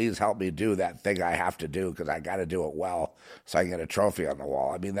do, please help me do that thing I have to do because I got to do it well so I can get a trophy on the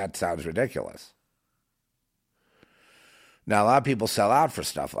wall. I mean, that sounds ridiculous. Now, a lot of people sell out for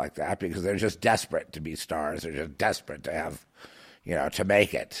stuff like that because they're just desperate to be stars. They're just desperate to have, to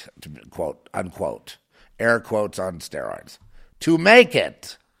make it, to quote, unquote, air quotes on steroids, to make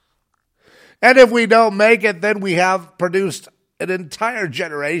it. And if we don't make it, then we have produced an entire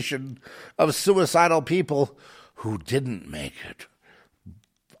generation of suicidal people who didn't make it.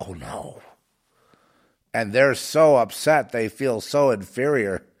 Oh, no. And they're so upset, they feel so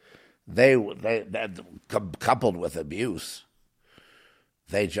inferior. They coupled with abuse,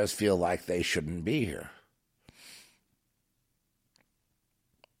 they just feel like they shouldn't be here.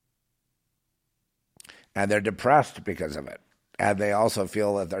 And they're depressed because of it. And they also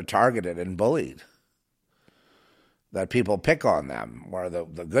feel that they're targeted and bullied, that people pick on them, where the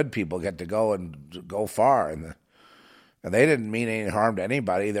good people get to go far. And they didn't mean any harm to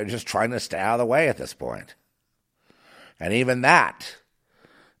anybody. They're just trying to stay out of the way at this point. And even that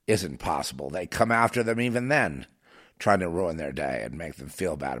isn't possible. They come after them even then, trying to ruin their day and make them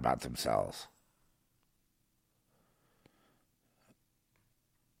feel bad about themselves.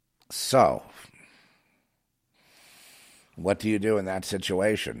 So, what do you do in that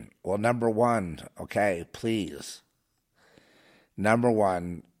situation? Well, number one, okay, please. Number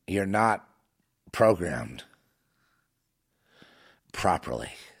one, you're not programmed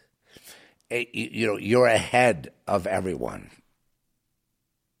properly. You're ahead of everyone.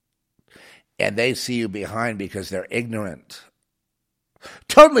 And they see you behind because they're ignorant.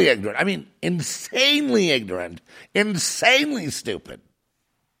 Totally ignorant. I mean, insanely ignorant. Insanely stupid.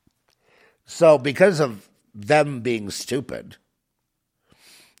 So because of them being stupid,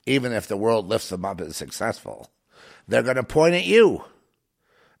 even if the world lifts them up as successful, they're going to point at you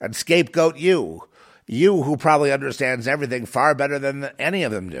and scapegoat you. You who probably understands everything far better than any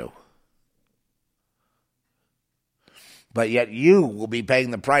of them do. But yet you will be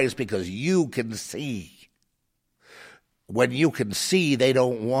paying the price because you can see. When you can see, they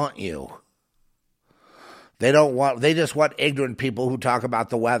don't want you. They just want ignorant people who talk about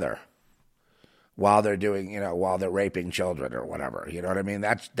the weather while they're doing, while they're raping children or whatever. You know what I mean?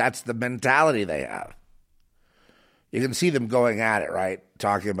 That's the mentality they have. You can see them going at it, right?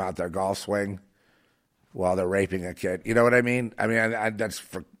 Talking about their golf swing while they're raping a kid. You know what I mean? I mean,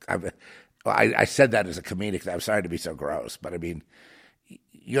 I said that as a comedic. I'm sorry to be so gross, but I mean,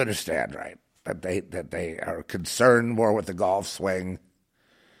 you understand, right? That they are concerned more with the golf swing,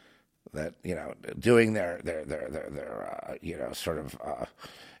 that doing their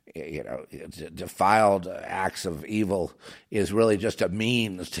defiled acts of evil is really just a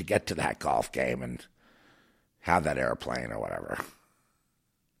means to get to that golf game and have that airplane or whatever.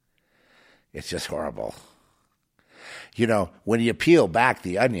 It's just horrible. When you peel back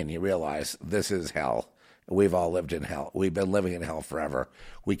the onion, you realize this is hell. We've all lived in hell. We've been living in hell forever.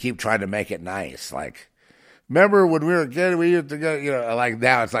 We keep trying to make it nice. Like, remember when we were a kid, we used to go, like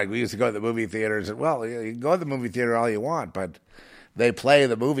now it's like we used to go to the movie theaters. And, well, you can go to the movie theater all you want, but they play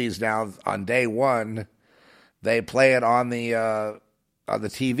the movies now on day one. They play it on the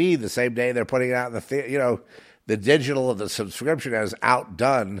TV the same day they're putting it out in the theater. The digital, the subscription has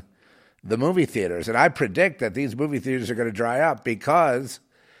outdone the movie theaters. And I predict that these movie theaters are going to dry up because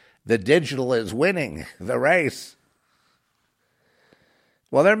the digital is winning the race.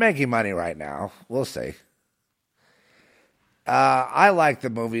 Well, they're making money right now. We'll see. I like the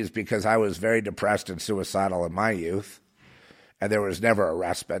movies because I was very depressed and suicidal in my youth. And there was never a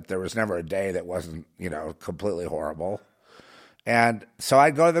respite. There was never a day that wasn't, completely horrible. And so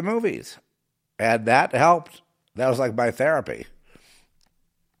I'd go to the movies. And that helped. That was like my therapy.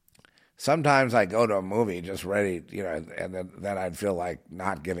 Sometimes I go to a movie just ready, and then I'd feel like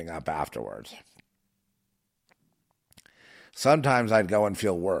not giving up afterwards. Sometimes I'd go and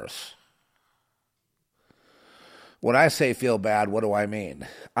feel worse. When I say feel bad, what do I mean?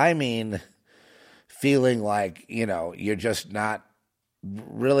 I mean feeling like, you're just not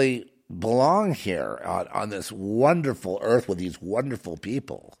really belong here on this wonderful earth with these wonderful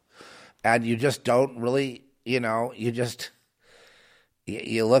people. And you just don't really,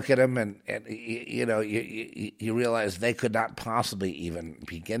 you look at them and you realize they could not possibly even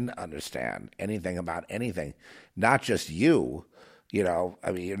begin to understand anything about anything, not just you.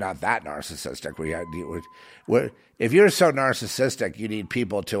 I mean, you're not that narcissistic. If you're so narcissistic, you need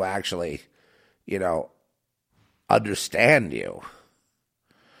people to actually, understand you.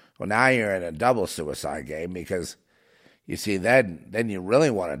 Well, now you're in a double suicide game because, you see, then you really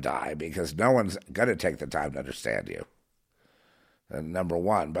want to die because no one's going to take the time to understand you. Number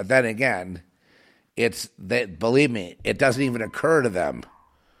one. But then again, believe me, it doesn't even occur to them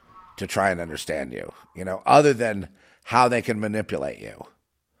to try and understand you, other than how they can manipulate you,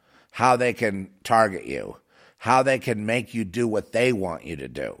 how they can target you, how they can make you do what they want you to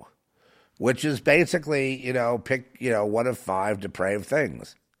do, which is basically, pick, one of 5 depraved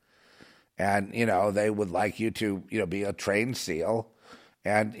things. And, they would like you to, be a trained SEAL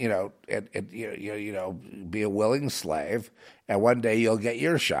and, be a willing slave. And one day you'll get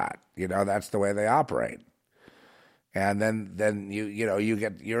your shot. That's the way they operate. And then you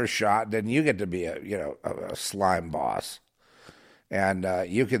get your shot, then you get to be a slime boss. And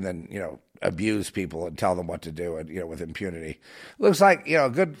you can then, abuse people and tell them what to do, and with impunity. Looks like a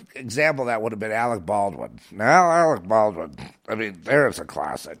good example of that would have been Alec Baldwin. Now, Alec Baldwin, I mean, there is a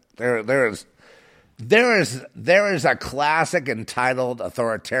classic. There is a classic entitled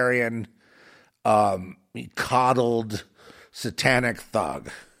authoritarian, coddled, satanic thug.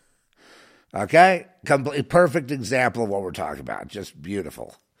 Okay, perfect example of what we're talking about. Just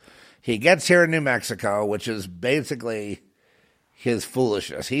beautiful. He gets here in New Mexico, which is basically his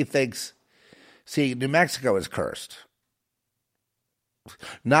foolishness. He thinks. See, New Mexico is cursed.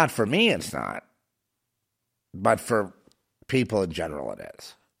 Not for me, it's not. But for people in general, it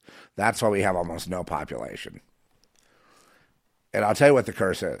is. That's why we have almost no population. And I'll tell you what the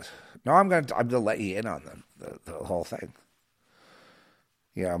curse is. No, I'm going to let you in on the whole thing.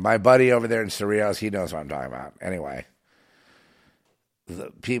 My buddy over there in Cerrillos, he knows what I'm talking about. Anyway,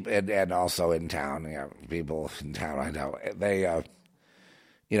 the people, and also in town, people in town, I know, they...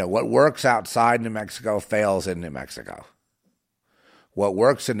 what works outside New Mexico fails in New Mexico. What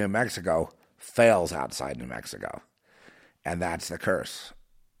works in New Mexico fails outside New Mexico. And that's the curse.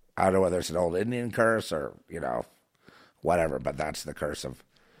 I don't know whether it's an old Indian curse or, whatever, but that's the curse of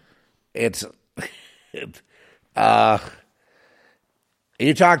it's.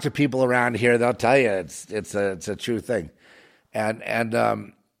 You talk to people around here, they'll tell you it's a true thing. And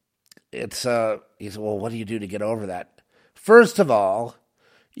it's he said, well, what do you do to get over that? First of all,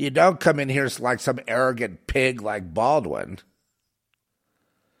 you don't come in here like some arrogant pig like Baldwin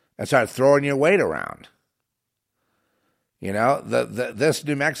and start throwing your weight around. This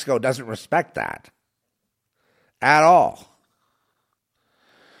New Mexico doesn't respect that at all.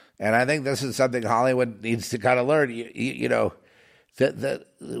 And I think this is something Hollywood needs to kind of learn.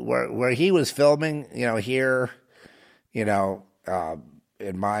 Where he was filming, here, in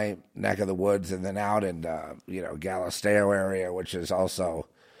my neck of the woods, and then out in Galisteo area, which is also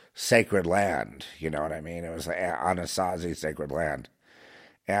sacred land, you know what I mean? It was Anasazi sacred land.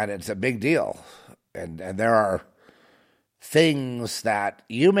 And it's a big deal. And there are things that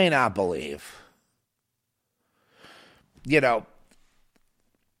you may not believe. There's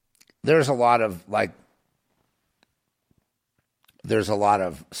a lot of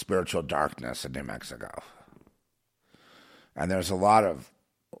spiritual darkness in New Mexico. And there's a lot of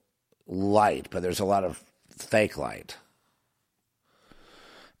light, but there's a lot of fake light.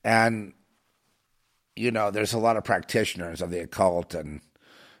 And, there's a lot of practitioners of the occult and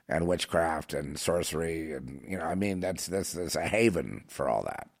witchcraft and sorcery. And, this is a haven for all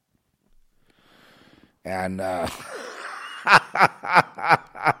that. And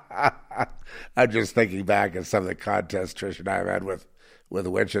I'm just thinking back at some of the contests Trish and I have had with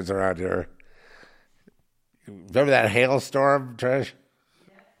witches around here. Remember that hailstorm, Trish?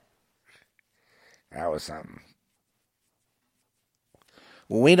 That was something.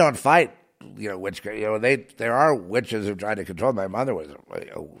 Well, we don't fight, witchcraft. There are witches who try to control. My mother was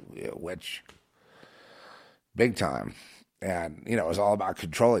a witch, big time, and it was all about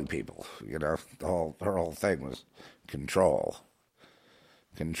controlling people. Her whole thing was control.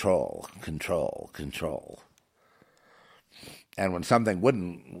 And when something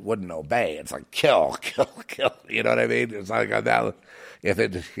wouldn't obey, it's like kill. You know what I mean? It's like that. If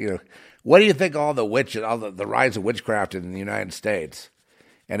it, what do you think? All the witches, all the rise of witchcraft in the United States,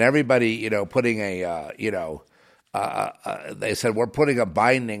 and everybody, putting a, they said we're putting a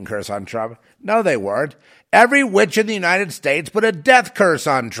binding curse on Trump. No, they weren't. Every witch in the United States put a death curse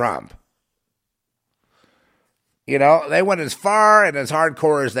on Trump. They went as far and as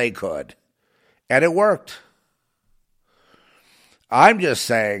hardcore as they could, and it worked. I'm just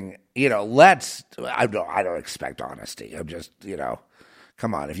saying, I don't expect honesty. I'm just,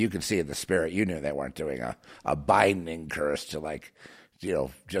 come on. If you could see in the spirit, you knew they weren't doing a binding curse to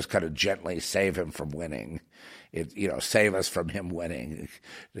just kind of gently save him from winning. Save us from him winning.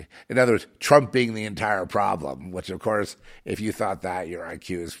 In other words, Trump being the entire problem, which, of course, if you thought that, your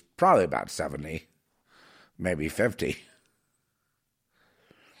IQ is probably about 70, maybe 50.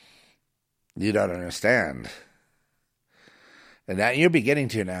 You don't understand. And that you're beginning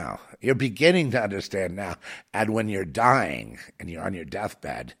to now. You're beginning to understand now. And when you're dying and you're on your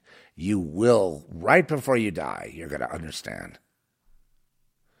deathbed, you will, right before you die, you're going to understand.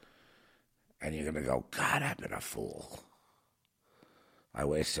 And you're going to go, God, I've been a fool. I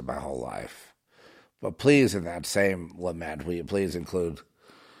wasted my whole life. But please, in that same lament, will you please include,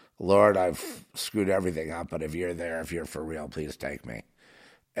 Lord, I've screwed everything up, but if you're there, if you're for real, please take me.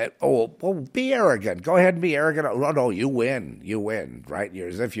 And, be arrogant. Go ahead and be arrogant. Oh, no, you win. You win, right? You're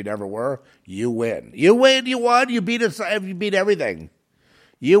as if you never were. You win. You win. You won. You beat us. You beat everything.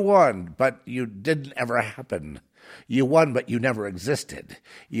 You won, but you didn't ever happen. You won, but you never existed.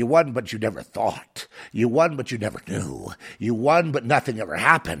 You won, but you never thought. You won, but you never knew. You won, but nothing ever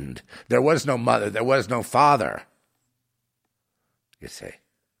happened. There was no mother. There was no father. You see.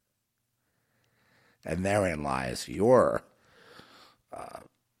 And therein lies your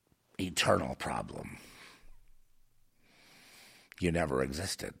eternal problem. You never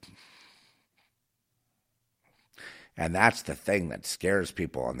existed. And that's the thing that scares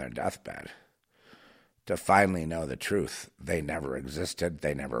people on their deathbed. To finally know the truth. They never existed.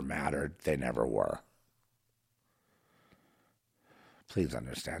 They never mattered. They never were. Please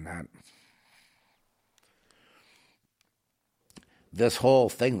understand that. This whole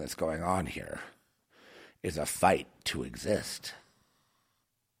thing that's going on here is a fight to exist.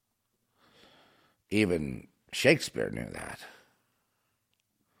 Even Shakespeare knew that.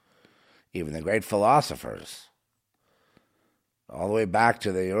 Even the great philosophers, all the way back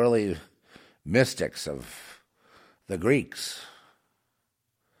to the early mystics of the Greeks,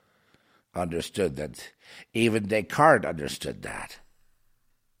 understood that. Even Descartes understood that.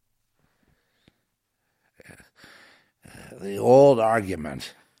 The old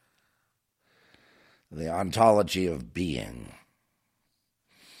argument, the ontology of being,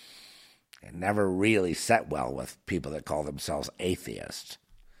 it never really set well with people that call themselves atheists,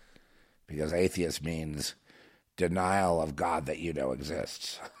 because atheist means denial of God that you know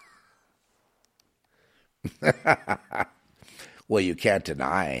exists. Well, you can't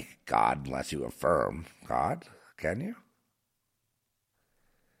deny God unless you affirm God, can you?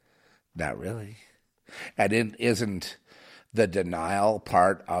 Not really. And isn't the denial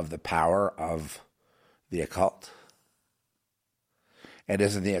part of the power of the occult? And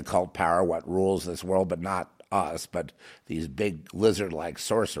isn't the occult power what rules this world, but not us, but these big lizard-like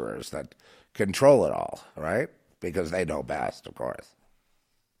sorcerers that control it all, right? Because they know best, of course.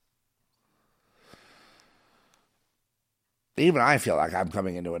 Even I feel like I'm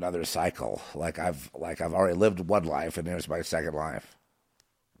coming into another cycle, like I've already lived one life and here's my second life,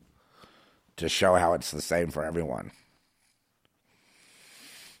 to show how it's the same for everyone.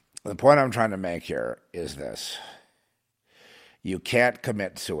 The point I'm trying to make here is this. You can't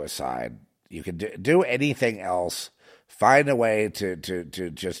commit suicide. You can do anything else, find a way to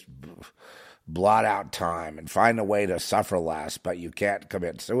just blot out time and find a way to suffer less, but you can't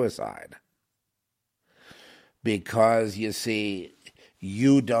commit suicide. Because, you see,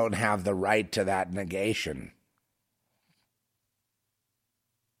 you don't have the right to that negation.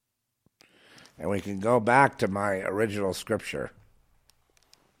 And we can go back to my original scripture.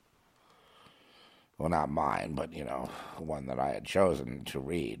 Well, not mine, but, one that I had chosen to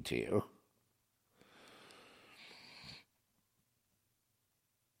read to you.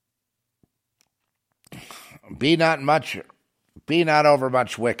 Be not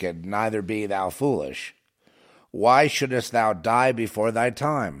overmuch wicked, neither be thou foolish. Why shouldest thou die before thy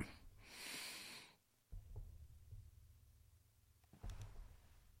time?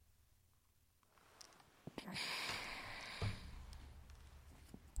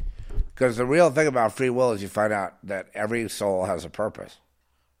 Because the real thing about free will is you find out that every soul has a purpose.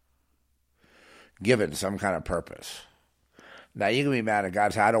 Given some kind of purpose. Now, you can be mad at God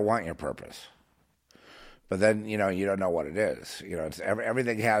and say, I don't want your purpose. But then, you don't know what it is.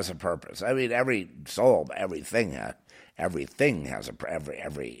 Everything has a purpose. I mean, every soul, everything has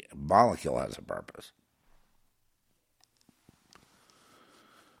every molecule has a purpose.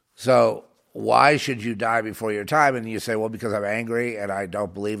 So why should you die before your time? And you say, well, because I'm angry and I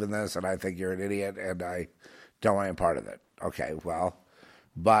don't believe in this and I think you're an idiot and I don't want any part of it. Okay, well,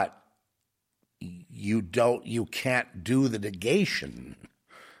 but you can't do the negation,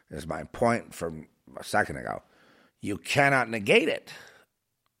 is my point from a second ago. You cannot negate it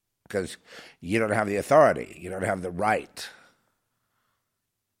because you don't have the authority. You don't have the right.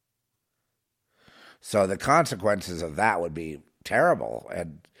 So the consequences of that would be terrible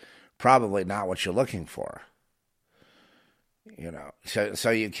and probably not what you're looking for.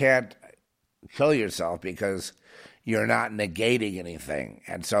 So you can't kill yourself because you're not negating anything.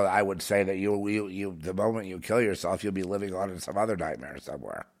 And so I would say that you the moment you kill yourself, you'll be living on in some other nightmare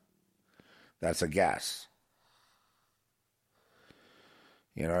somewhere. That's a guess.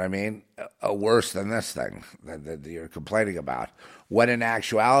 You know what I mean? worse than this thing that you're complaining about, when in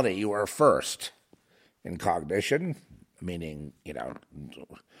actuality you are first in cognition, meaning,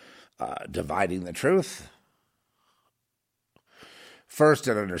 dividing the truth, first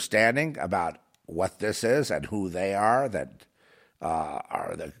in understanding about what this is and who they are that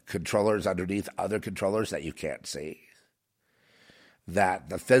are the controllers underneath other controllers that you can't see. That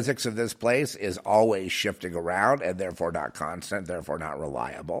the physics of this place is always shifting around and therefore not constant, therefore not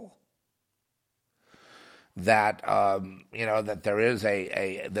reliable. That that there is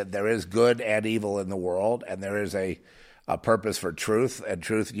that there is good and evil in the world, and there is a purpose for truth, and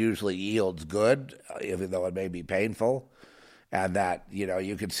truth usually yields good, even though it may be painful. And that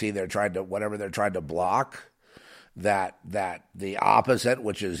you can see they're trying to whatever they're trying to block. That the opposite,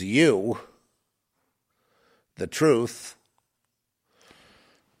 which is you, the truth,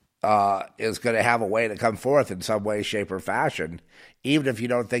 is going to have a way to come forth in some way, shape, or fashion, even if you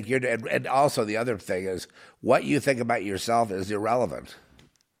don't think you're. And also the other thing is, what you think about yourself is irrelevant.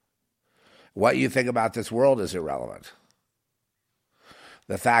 What you think about this world is irrelevant.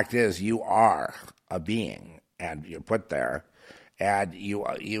 The fact is, you are a being, and you're put there, and you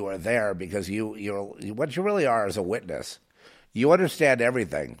are there because what you really are is a witness. You understand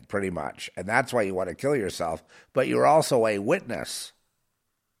everything pretty much, and that's why you want to kill yourself. But you're also a witness.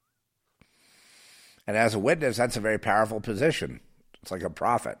 And as a witness, that's a very powerful position. It's like a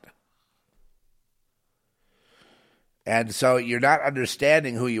prophet. And so you're not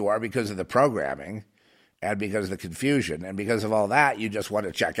understanding who you are because of the programming and because of the confusion. And because of all that, you just want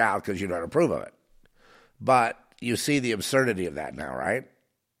to check out because you don't approve of it. But you see the absurdity of that now, right?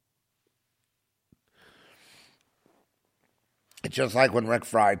 It's just like when Rick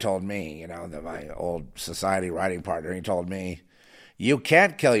Fry told me, my old society writing partner, he told me, you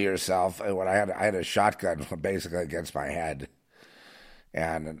can't kill yourself. When I had a shotgun basically against my head,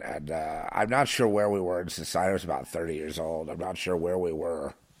 and I'm not sure where we were in society. I was about 30 years old. I'm not sure where we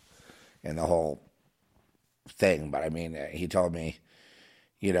were in the whole thing, but I mean, he told me,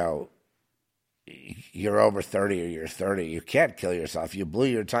 you're over 30 or you're 30. You can't kill yourself. You blew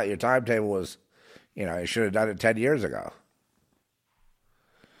your timetable was, you should have done it 10 years ago.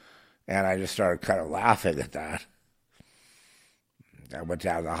 And I just started kind of laughing at that. I went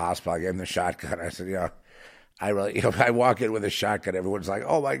down to the hospital. I gave him the shotgun. I said, I walk in with a shotgun. Everyone's like,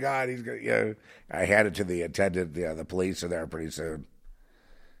 "Oh my God, he's gonna." I hand it to the attendant. The police are there pretty soon,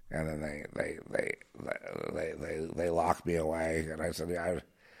 and then they locked me away. And I said,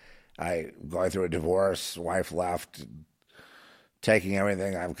 I going through a divorce. Wife left, taking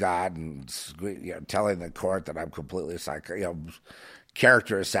everything I've got, and telling the court that I'm completely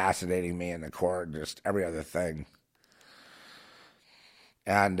character assassinating me in the court, and just every other thing.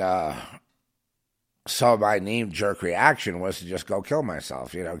 And so my knee-jerk reaction was to just go kill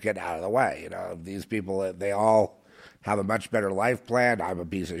myself, get out of the way. These people, they all have a much better life plan. I'm a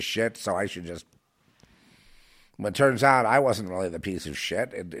piece of shit, so I should just... But it turns out I wasn't really the piece of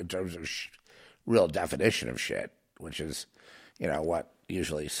shit in terms of real definition of shit, which is, what,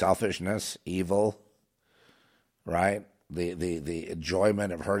 usually selfishness, evil, right? The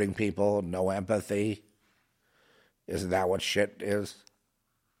enjoyment of hurting people, no empathy. Isn't that what shit is?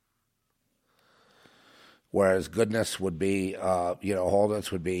 Whereas goodness would be, wholeness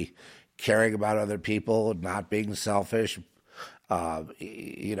would be caring about other people, not being selfish,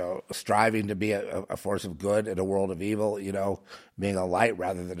 striving to be a force of good in a world of evil, being a light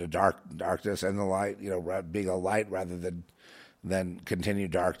rather than a darkness, and the light, being a light rather than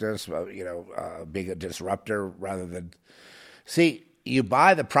continued darkness, being a disruptor rather than... See, you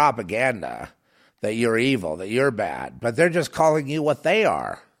buy the propaganda that you're evil, that you're bad, but they're just calling you what they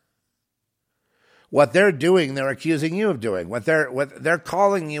are. What they're doing, they're accusing you of doing. What they're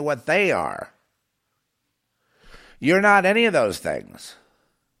calling you what they are. You're not any of those things.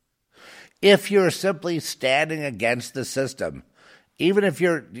 If you're simply standing against the system, even if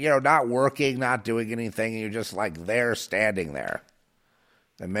you're not working, not doing anything, you're just like there standing there,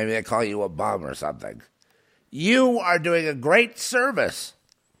 and maybe they call you a bum or something, you are doing a great service.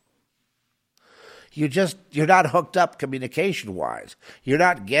 You're not hooked up communication-wise. You're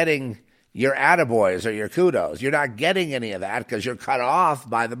not getting your attaboys or your kudos. You're not getting any of that because you're cut off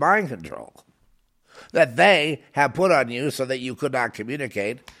by the mind control that they have put on you so that you could not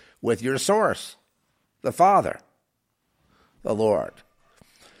communicate with your source, the Father, the Lord.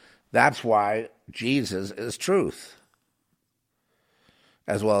 That's why Jesus is truth,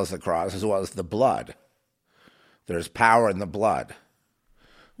 as well as the cross, as well as the blood. There's power in the blood.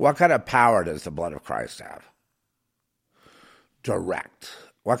 What kind of power does the blood of Christ have? Direct.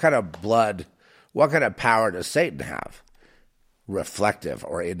 What kind of power does Satan have? Reflective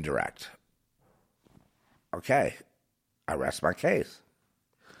or indirect. okay, I rest my case.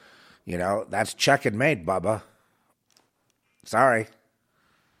 You know, that's check and mate, Bubba. Sorry.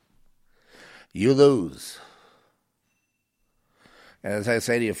 You lose. And as I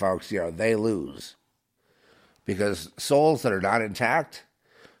say to you folks, you know, they lose. Because souls that are not intact,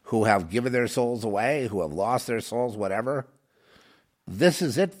 who have given their souls away, who have lost their souls, whatever, this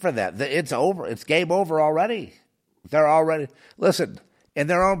is it for them. It's over. It's game over already. They're already, listen, in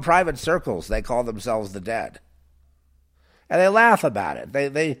their own private circles, they call themselves the dead. And they laugh about it.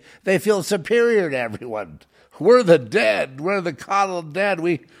 They feel superior to everyone. We're the dead. We're the coddled dead.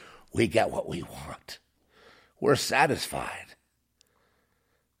 We get what we want. We're satisfied.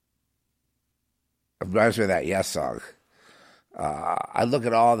 It reminds me of that Yes song. I look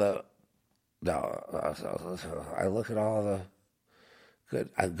at all the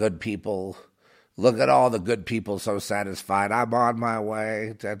good people. Look at all the good people so satisfied. I'm on my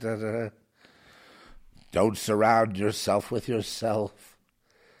way. Da, da, da. Don't surround yourself with yourself.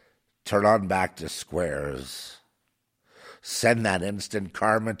 Turn on back to squares. Send that instant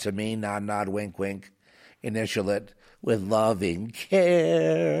karma to me. Nod, nod, wink, wink. Initial it with loving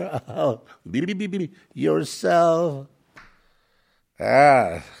care. Oh, yourself.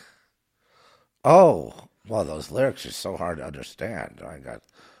 Oh, well, those lyrics are so hard to understand. I got,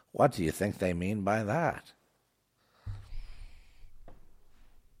 what do you think they mean by that?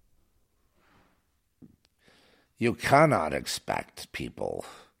 You cannot expect people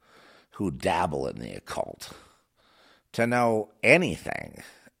who dabble in the occult to know anything,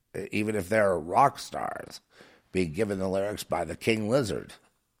 even if they're rock stars, being given the lyrics by the King Lizard.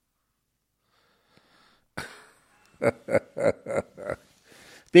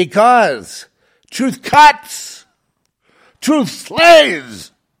 Because truth cuts, truth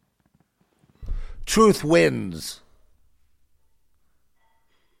slays, truth wins.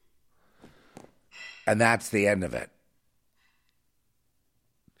 And that's the end of it.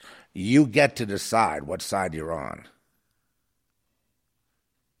 You get to decide what side you're on.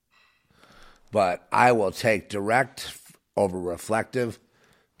 But I will take direct over reflective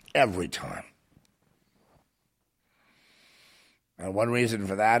every time. And one reason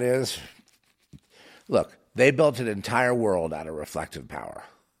for that is, look, they built an entire world out of reflective power.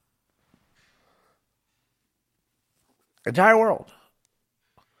 Entire world.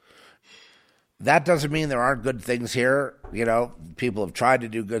 That doesn't mean there aren't good things here. You know, people have tried to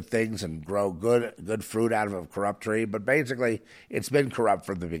do good things and grow good fruit out of a corrupt tree, but basically it's been corrupt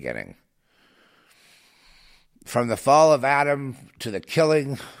from the beginning. From the fall of Adam to the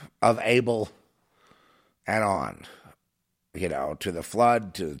killing of Abel and on, you know, to the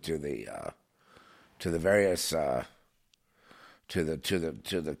flood, to the various to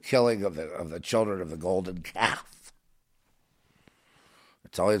the killing of the children of the golden calf.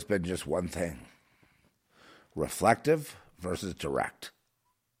 It's always been just one thing. Reflective versus direct.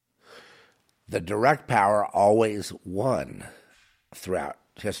 The direct power always won throughout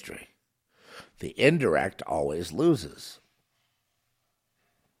history. The indirect always loses.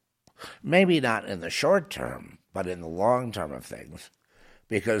 Maybe not in the short term, but in the long term of things,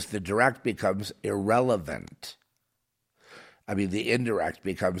 because the direct becomes irrelevant. I mean, the indirect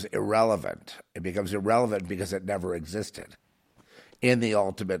becomes irrelevant. It becomes irrelevant because it never existed. In the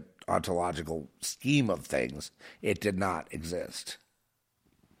ultimate ontological scheme of things, it did not exist.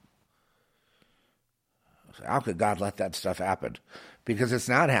 So how could God let that stuff happen? Because it's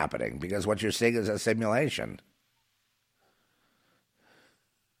not happening, because what you're seeing is a simulation.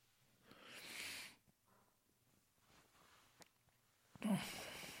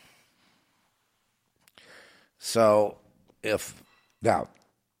 So, now,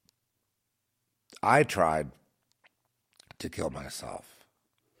 I tried to kill myself.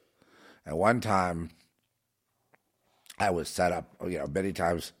 At one time, I was set up, many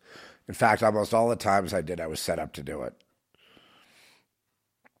times. In fact, almost all the times I did, I was set up to do it.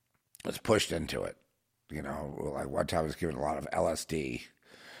 I was pushed into it. Like one time I was given a lot of LSD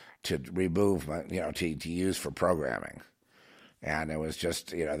to remove my, to use for programming. And it was just,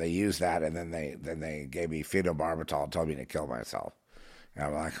 they used that, and then they gave me phenobarbital and told me to kill myself. And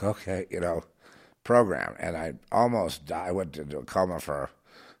I'm like, okay, program. And I almost died. I went into a coma for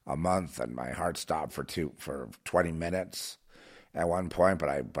a month, and my heart stopped for 20 minutes at one point.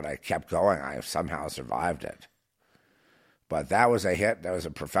 But I kept going. I somehow survived it. But that was a hit. That was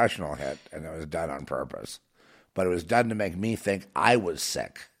a professional hit, and it was done on purpose. But it was done to make me think I was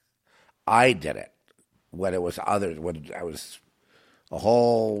sick. I did it when it was others. When I was a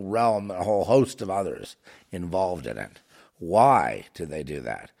whole realm, a whole host of others involved in it. Why did they do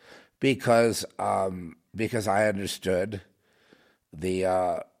that? Because I understood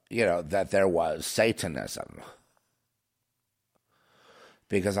the that there was Satanism,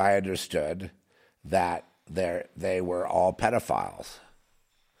 because I understood that they were all pedophiles,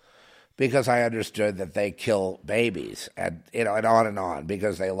 because I understood that they kill babies, and on,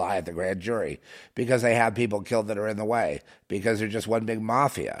 because they lie at the grand jury, because they have people killed that are in the way, because they're just one big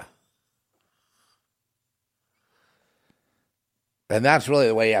mafia. And that's really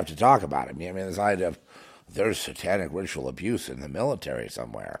the way you have to talk about it. I mean, this idea of there's satanic ritual abuse in the military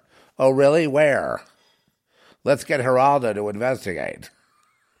somewhere. Oh, really? Where? Let's get Geraldo to investigate.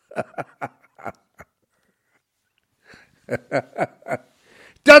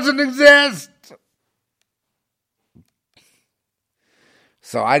 Doesn't exist.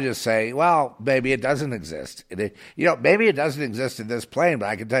 So I just say, well, maybe it doesn't exist. Maybe it doesn't exist in this plane, but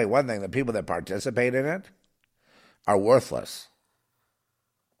I can tell you one thing: the people that participate in it are worthless.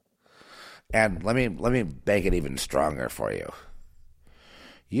 And let me make it even stronger for you.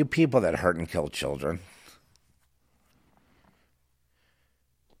 You people that hurt and kill children,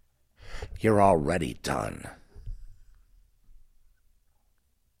 you're already done.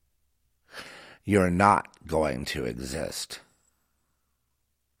 You're not going to exist.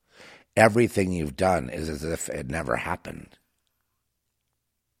 Everything you've done is as if it never happened.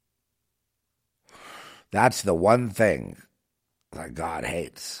 That's the one thing that God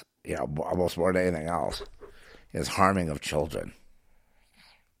hates, almost more than anything else, is harming of children.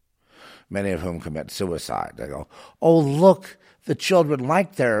 Many of whom commit suicide. They go, oh, look, the children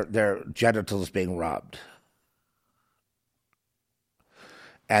like their genitals being rubbed.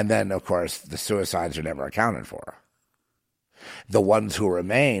 And then, of course, the suicides are never accounted for. The ones who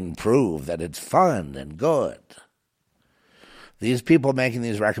remain prove that it's fun and good. These people making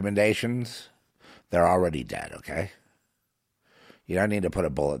these recommendations, they're already dead, okay? You don't need to put a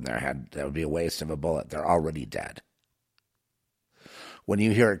bullet in their head. That would be a waste of a bullet. They're already dead. When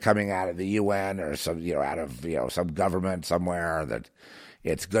you hear it coming out of the UN or out of some government somewhere that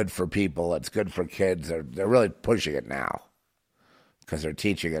it's good for people, it's good for kids, they're really pushing it now because they're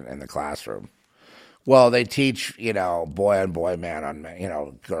teaching it in the classroom. Well, they teach boy on boy, man on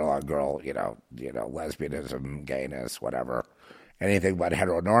man, girl on girl, lesbianism, gayness, whatever, anything but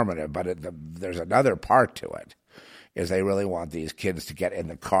heteronormative. But there's another part to it. Is they really want these kids to get in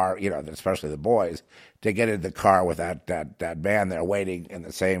the car, especially the boys, to get in the car with that man there waiting in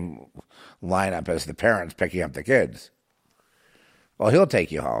the same lineup as the parents picking up the kids. Well, he'll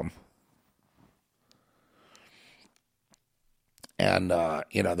take you home. And,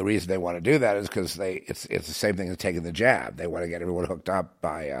 the reason they want to do that is because it's the same thing as taking the jab. They want to get everyone hooked up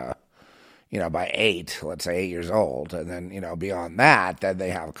by 8, let's say 8 years old. And then, beyond that, then they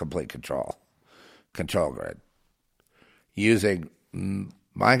have complete control grid. Using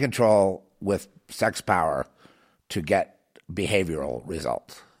mind control with sex power to get behavioral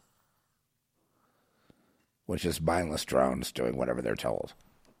results, which is mindless drones doing whatever they're told.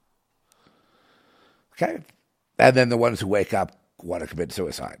 Okay? And then the ones who wake up want to commit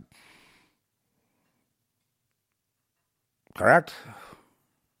suicide. Correct?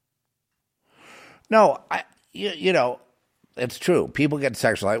 No, it's true. People get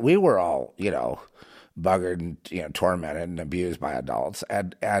sexualized. We were all, buggered and tormented and abused by adults,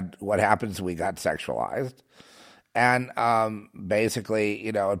 and what happens, we got sexualized, and basically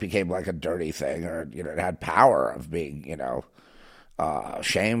it became like a dirty thing, or it had power of being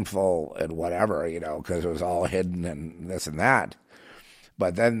shameful and whatever, because it was all hidden and this and that.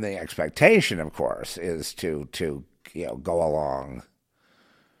 But then the expectation, of course, is to go along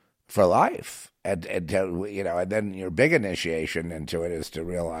for life, and then your big initiation into it is to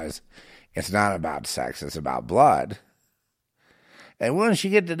realize it's not about sex, it's about blood. And once you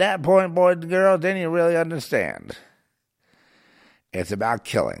get to that point, boys and girls, then you really understand. It's about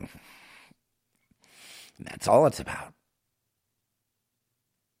killing. And that's all it's about.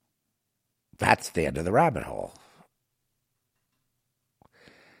 That's the end of the rabbit hole.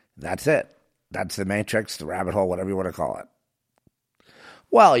 That's it. That's the matrix, the rabbit hole, whatever you want to call it.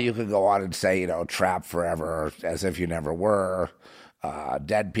 Well, you could go on and say, trapped forever, as if you never were.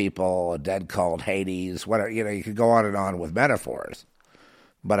 Dead people, a dead cult, Hades, whatever, you could go on with metaphors.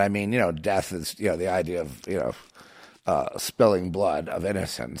 But I mean, death is, the idea of, spilling blood of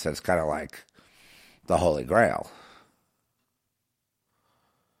innocence. It's kind of like the Holy Grail.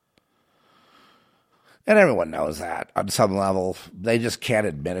 And everyone knows that on some level. They just can't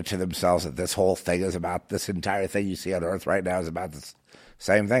admit it to themselves that this whole thing is about, this entire thing you see on Earth right now is about the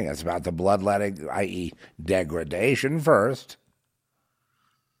same thing. It's about the bloodletting, i.e. degradation first.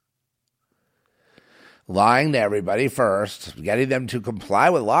 Lying to everybody first, getting them to comply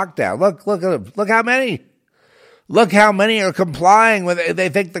with lockdown. Look at them. Look how many Look how many are complying with. They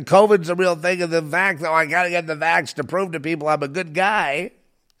think the COVID's a real thing, and the vax. Oh, I got to get the vax to prove to people I'm a good guy.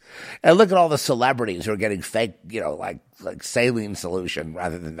 And look at all the celebrities who are getting fake, like saline solution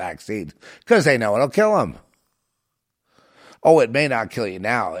rather than vaccines because they know it'll kill them. Oh, it may not kill you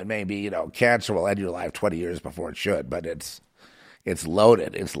now. It may be, cancer will end your life 20 years before it should, but it's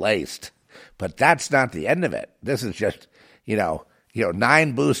loaded, it's laced. But that's not the end of it. This is just,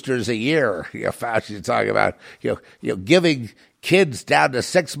 9 boosters a year. Fauci's talking about, giving kids down to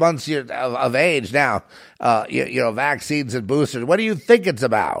 6 months of age now, vaccines and boosters. What do you think it's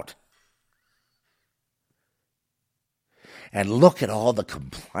about? And look at all the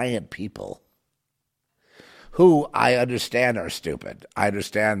compliant people who I understand are stupid. I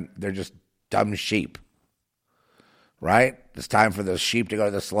understand they're just dumb sheep, right? It's time for those sheep to go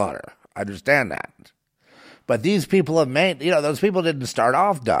to the slaughter. I understand that. But these people have made, those people didn't start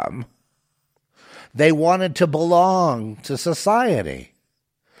off dumb. They wanted to belong to society.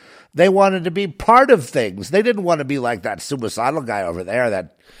 They wanted to be part of things. They didn't want to be like that suicidal guy over there,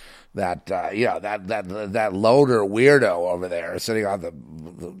 that loader weirdo over there sitting on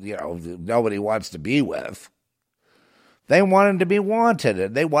the nobody wants to be with. They wanted to be wanted,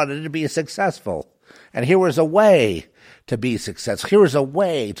 and they wanted to be successful. And here was a way to be successful. Here was a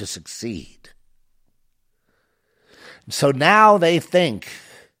way to succeed. So now they think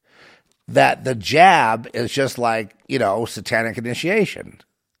that the jab is just like, satanic initiation.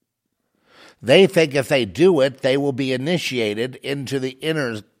 They think if they do it, they will be initiated into the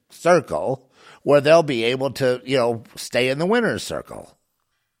inner circle where they'll be able to, stay in the winner's circle.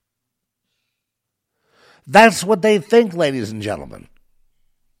 That's what they think, ladies and gentlemen.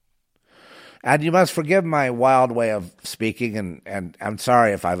 And you must forgive my wild way of speaking, and I'm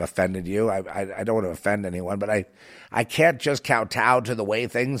sorry if I've offended you. I don't want to offend anyone, but I can't just kowtow to the way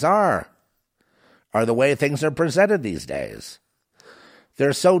things are, or the way things are presented these days.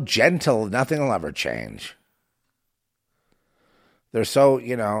 They're so gentle, nothing will ever change. They're so,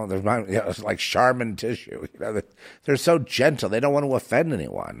 it's like Charmin tissue. They're so gentle. They don't want to offend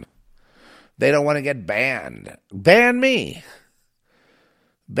anyone. They don't want to get banned. Ban me.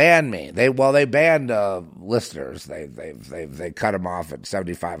 Ban me. They banned listeners. They cut them off at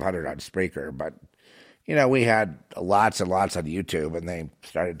 7,500 on Spreaker, but we had lots and lots on YouTube, and they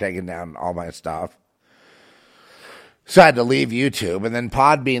started taking down all my stuff. So I had to leave YouTube, and then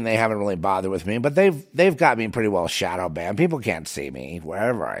Podbean, they haven't really bothered with me, but they've got me pretty well shadow banned. People can't see me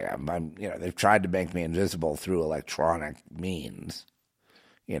wherever I am. They've tried to make me invisible through electronic means,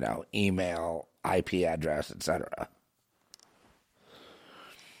 email, IP address, etc.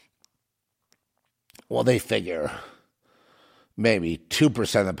 Well, they figure maybe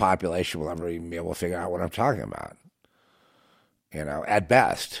 2% of the population will ever even be able to figure out what I'm talking about, at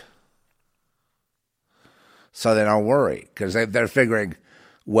best. So they don't worry, because they're figuring,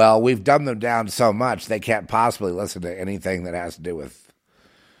 well, we've dumbed them down so much they can't possibly listen to anything that has to do with,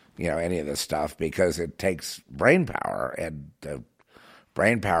 any of this stuff, because it takes brain power, and the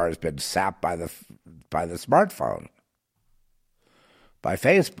brain power has been sapped by the smartphone, by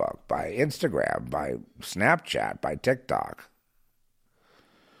Facebook, by Instagram, by Snapchat, by TikTok,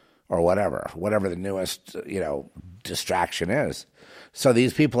 or whatever the newest, distraction is. So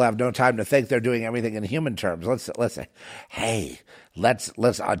these people have no time to think. They're doing everything in human terms. Let's say, hey, let's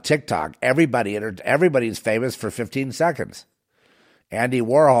on TikTok, everybody's famous for 15 seconds. Andy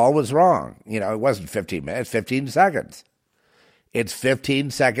Warhol was wrong. It wasn't 15 minutes, 15 seconds. It's 15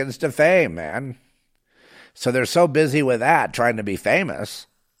 seconds to fame, man. So they're so busy with that, trying to be famous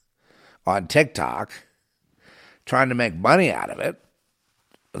on TikTok, trying to make money out of it,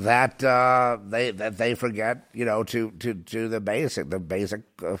 that they forget, to do the basic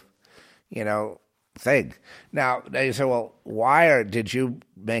thing. Now they say, well, why did you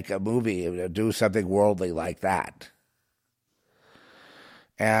make a movie, do something worldly like that?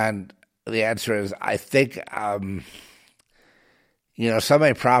 And the answer is, I think,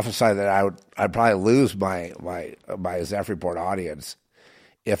 somebody prophesied that I'd probably lose my Zeph Report audience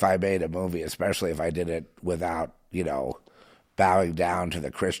if I made a movie, especially if I did it without, bowing down to the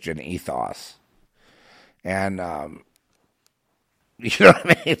Christian ethos. And, you know what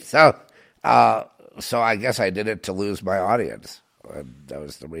I mean? So I guess I did it to lose my audience. That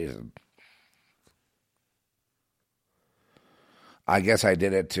was the reason. I guess I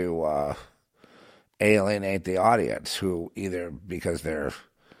did it to alienate the audience, who either because they're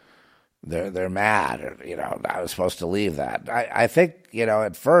mad, or I was supposed to leave that. I think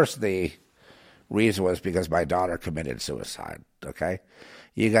at first the reason was because my daughter committed suicide. Okay,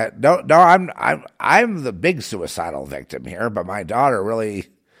 you got no. I'm the big suicidal victim here, but my daughter really,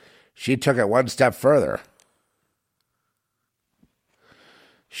 she took it one step further.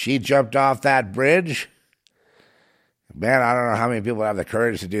 She jumped off that bridge. Man, I don't know how many people have the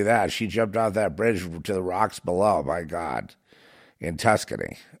courage to do that. She jumped off that bridge to the rocks below, my God, in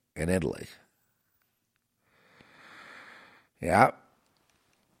Tuscany, in Italy. Yeah.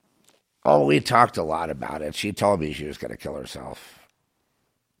 Oh, we talked a lot about it. She told me she was going to kill herself.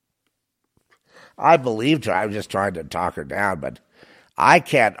 I believed her. I was just trying to talk her down, but I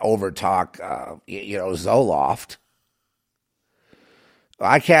can't overtalk, Zoloft.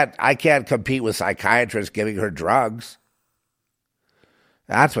 I can't compete with psychiatrists giving her drugs.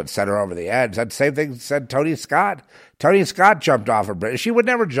 That's what sent her over the edge. That same thing said Tony Scott. Tony Scott jumped off a bridge. She would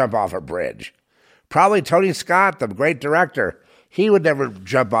never jump off a bridge. Probably Tony Scott, the great director, he would never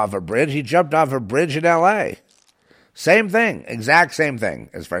jump off a bridge. He jumped off a bridge in L.A. Same thing, exact same thing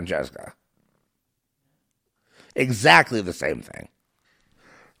as Francesca. Exactly the same thing.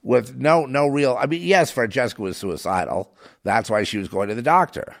 With no real, yes, Francesca was suicidal. That's why she was going to the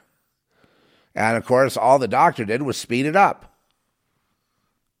doctor. And of course, all the doctor did was speed it up.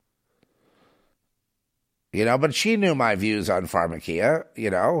 But she knew my views on pharmakia,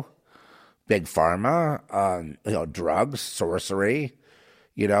 big pharma, drugs, sorcery.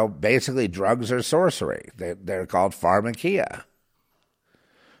 Basically drugs are sorcery. They're called pharmakia.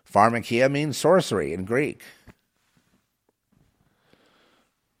 Pharmakia means sorcery in Greek.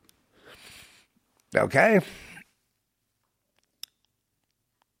 Okay?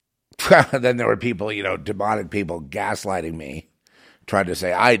 Then there were people, demonic people gaslighting me, trying to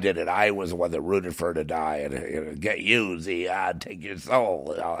say I did it. I was the one that rooted for her to die and get you, Ziad, take your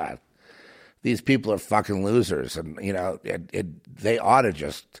soul, and all that. These people are fucking losers, and, they ought to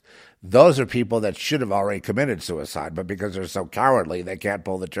just... Those are people that should have already committed suicide, but because they're so cowardly, they can't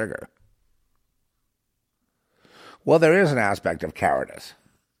pull the trigger. Well, there is an aspect of cowardice.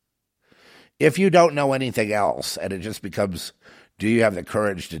 If you don't know anything else, and it just becomes, do you have the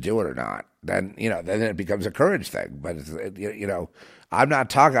courage to do it or not? Then, then it becomes a courage thing. But, I'm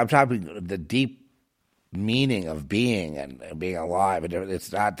talking the deep meaning of being and being alive.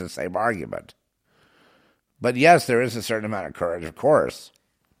 It's not the same argument. But yes, there is a certain amount of courage, of course.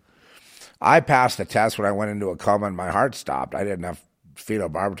 I passed the test when I went into a coma and my heart stopped. I didn't have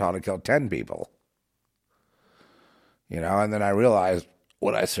phenobarbital to kill 10 people. And then I realized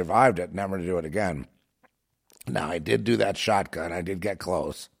when I survived it, never to do it again. Now, I did do that shotgun. I did get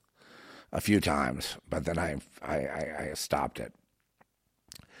close a few times, but then I stopped it.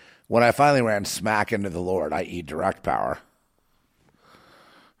 When I finally ran smack into the Lord, i.e. direct power,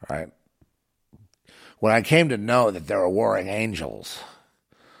 right? When I came to know that there were warring angels,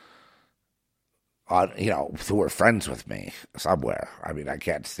 who were friends with me somewhere. I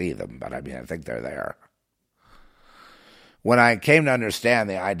can't see them, but I think they're there. When I came to understand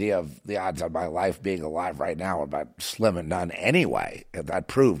the idea of the odds of my life being alive right now are about slim and none anyway, that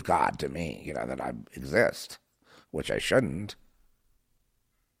proved God to me, that I exist, which I shouldn't.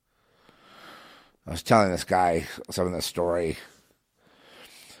 I was telling this guy some of the story.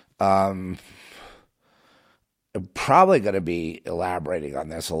 I'm probably going to be elaborating on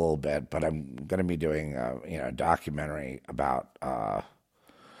this a little bit, but I'm going to be doing a documentary about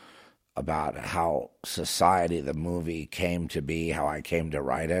how Society, the movie, came to be, how I came to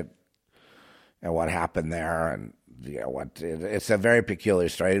write it, and what happened there, and it's a very peculiar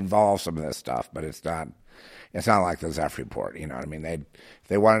story. It involves some of this stuff, but it's not like the Zeph Report. If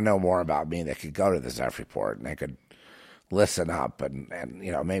they want to know more about me, they could go to the Zeph Report and they could listen up and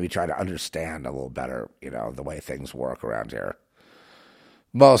maybe try to understand a little better, the way things work around here.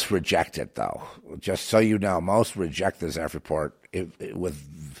 Most reject it, though. Just so you know, most reject the Zeph Report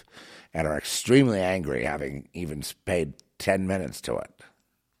and are extremely angry, having even paid 10 minutes to it.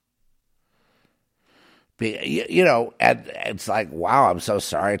 And it's like, wow, I'm so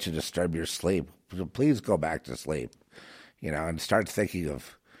sorry to disturb your sleep. Please go back to sleep, and start thinking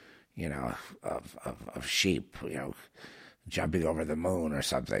of sheep, jumping over the moon or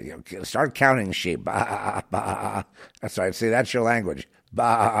something. Start counting sheep. Bah, bah. That's right. See, that's your language.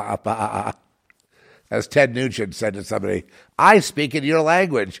 Bah, bah. As Ted Nugent said to somebody, I speak in your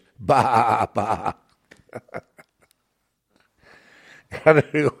language. Bah, bah.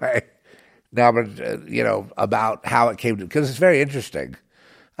 Anyway, now, but, about how it came to, because it's very interesting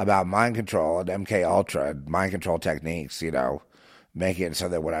about mind control and MK Ultra and mind control techniques, making it so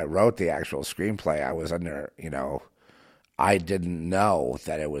that when I wrote the actual screenplay, I was under, I didn't know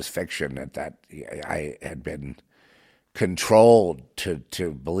that it was fiction, that I had been controlled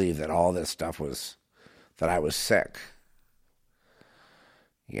to believe that all this stuff was, that I was sick.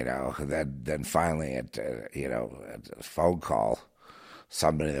 Then finally at a phone call,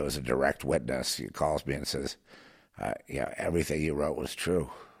 somebody that was a direct witness, he calls me and says, everything you wrote was true.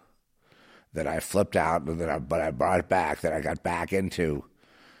 That I flipped out, but I brought it back. That I got back into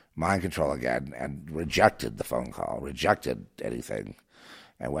mind control again and rejected the phone call, rejected anything,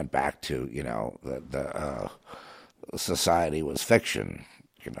 and went back to the society was fiction.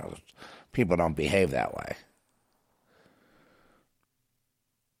 People don't behave that way.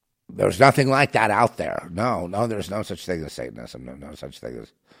 There's nothing like that out there. No, there's no such thing as Satanism. No such thing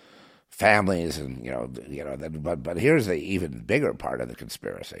as families, and But here's the even bigger part of the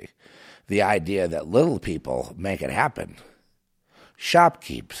conspiracy: the idea that little people make it happen.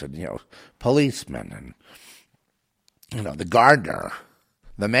 Shopkeepers and policemen and the gardener,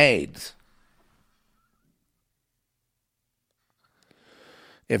 the maids.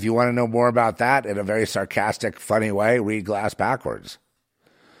 If you want to know more about that in a very sarcastic, funny way, read Glass Backwards.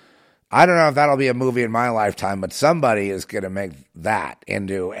 I don't know if that'll be a movie in my lifetime, but somebody is going to make that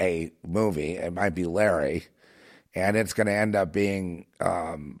into a movie. It might be Larry, and it's going to end up being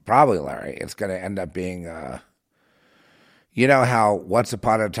probably Larry. It's going to end up being, you know how Once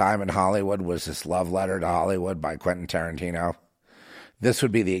Upon a Time in Hollywood was this love letter to Hollywood by Quentin Tarantino? This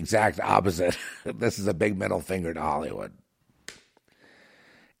would be the exact opposite. This is a big middle finger to Hollywood.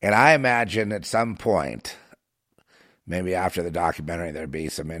 And I imagine at some point, maybe after the documentary, there'd be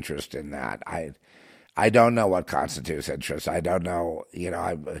some interest in that. I don't know what constitutes interest. I don't know,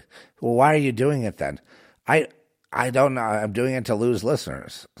 well, why are you doing it then? I don't know. I'm doing it to lose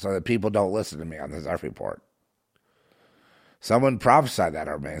listeners so that people don't listen to me on the Zeph Report. Someone prophesied that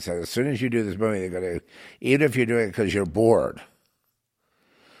over me and said, as soon as you do this movie, they're going to, even if you're doing it because you're bored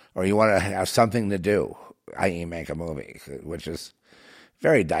or you want to have something to do, i.e. make a movie, which is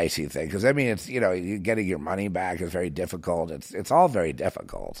very dicey thing, because it's getting your money back is very difficult. It's all very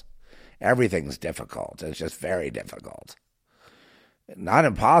difficult. Everything's difficult. It's just very difficult. Not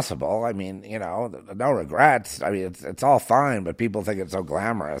impossible. No regrets. It's all fine, but people think it's so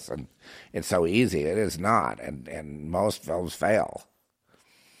glamorous and it's so easy. It is not, and most films fail.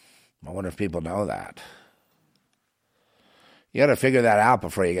 I wonder if people know that. You got to figure that out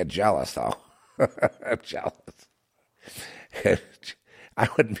before you get jealous, though. Jealous. I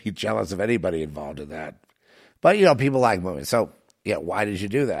wouldn't be jealous of anybody involved in that. But, people like movies. So, why did you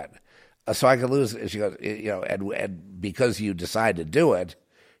do that? So I could lose, she goes, and because you decide to do it,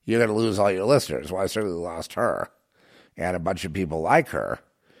 you're going to lose all your listeners. Well, I certainly lost her and a bunch of people like her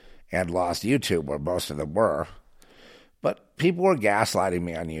and lost YouTube, where most of them were. But people were gaslighting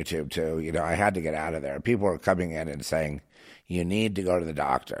me on YouTube, too. I had to get out of there. People were coming in and saying, you need to go to the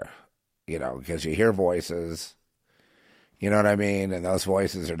doctor, because you hear voices. You know what I mean? And those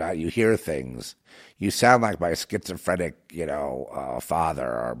voices are not, you hear things. You sound like my schizophrenic, father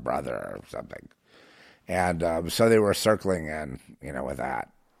or brother or something. And so they were circling in, with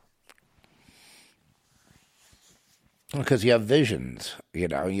that. Because you have visions, you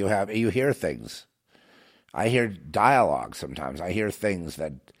hear things. I hear dialogue sometimes. I hear things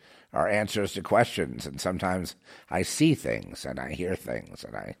that are answers to questions. And sometimes I see things and I hear things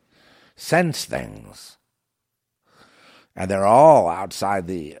and I sense things. And they're all outside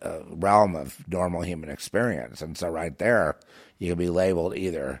the realm of normal human experience. And so right there, you can be labeled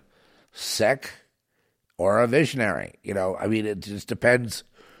either sick or a visionary. It just depends,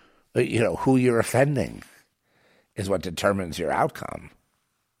 who you're offending is what determines your outcome.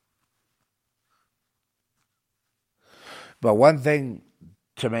 But one thing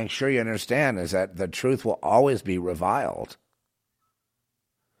to make sure you understand is that the truth will always be reviled.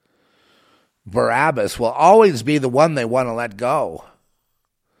 Barabbas will always be the one they want to let go.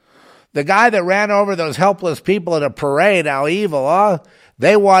 The guy that ran over those helpless people at a parade, how evil, huh?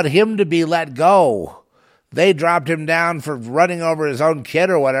 They want him to be let go. They dropped him down for running over his own kid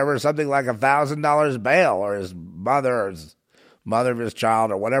or whatever, something like $1,000 bail, or his mother of his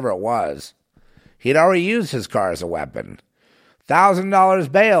child, or whatever it was. He'd already used his car as a weapon.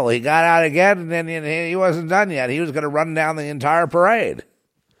 $1,000 bail. He got out again, and then he wasn't done yet. He was going to run down the entire parade.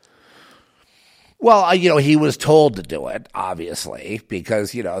 Well, he was told to do it, obviously,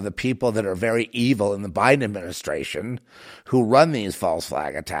 because, the people that are very evil in the Biden administration who run these false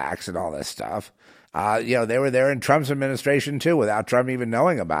flag attacks and all this stuff, they were there in Trump's administration too, without Trump even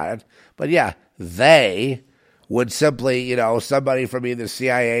knowing about it. But yeah, they would simply, somebody from either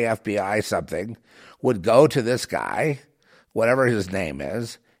CIA, FBI, something, would go to this guy, whatever his name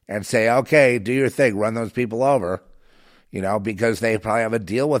is, and say, okay, do your thing, run those people over. Because they probably have a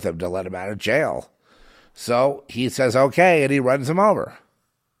deal with him to let him out of jail. So he says, okay, and he runs him over.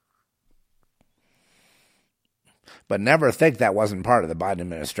 But never think that wasn't part of the Biden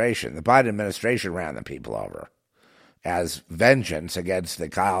administration. The Biden administration ran the people over as vengeance against the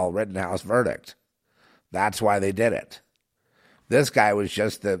Kyle Rittenhouse verdict. That's why they did it. This guy was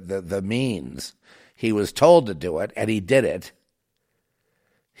just the means. He was told to do it, and he did it.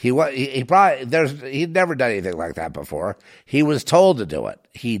 He'd never done anything like that before. He was told to do it.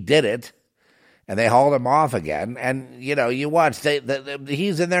 He did it, and they hauled him off again. And you watch.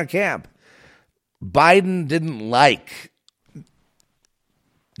 He's in their camp. Biden didn't like.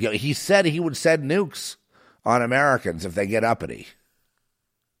 He said he would send nukes on Americans if they get uppity.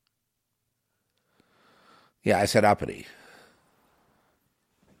 Yeah, I said uppity.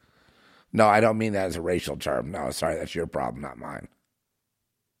 No, I don't mean that as a racial term. No, sorry, that's your problem, not mine.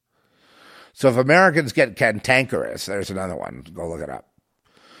 So if Americans get cantankerous, there's another one. Go look it up.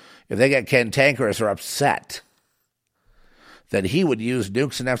 If they get cantankerous or upset, then he would use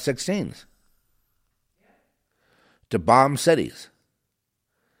nukes and F-16s to bomb cities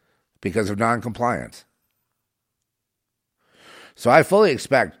because of noncompliance. So I fully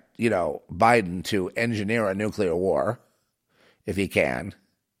expect, Biden to engineer a nuclear war, if he can,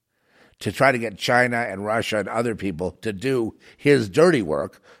 to try to get China and Russia and other people to do his dirty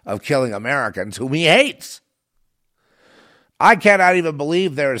work of killing Americans whom he hates. I cannot even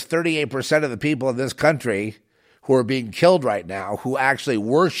believe there's 38% of the people in this country who are being killed right now who actually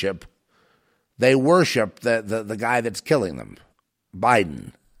worship the guy that's killing them,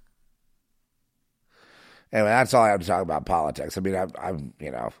 Biden. Anyway, that's all I have to talk about politics. I mean, I'm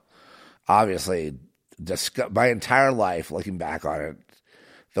obviously, my entire life, looking back on it,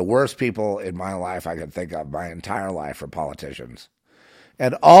 the worst people in my life I could think of my entire life are politicians.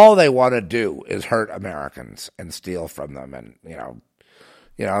 And all they want to do is hurt Americans and steal from them. And, you know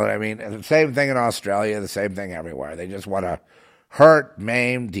what I mean? And the same thing in Australia, the same thing everywhere. They just want to hurt,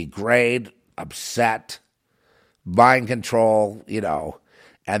 maim, degrade, upset, mind control,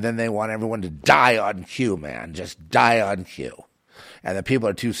 and then they want everyone to die on cue, man. Just die on cue. And the people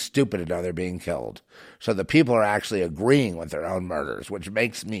are too stupid to know they're being killed. So the people are actually agreeing with their own murders, which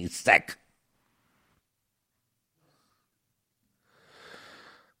makes me sick.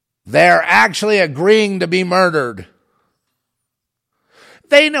 They're actually agreeing to be murdered.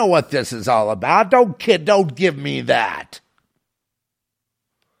 They know what this is all about. Don't give me that.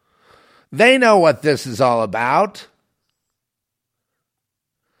 They know what this is all about.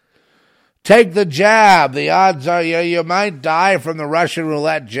 Take the jab. The odds are you might die from the Russian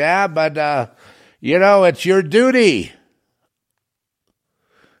roulette jab, but, it's your duty.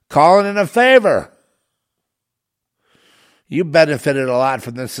 Calling in a favor. You benefited a lot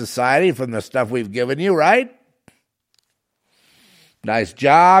from this society, from the stuff we've given you, right? Nice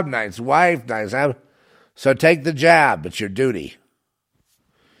job, nice wife, so take the jab. It's your duty.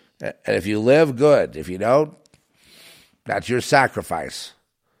 And if you live, good. If you don't, that's your sacrifice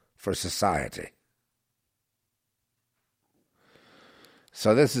for society.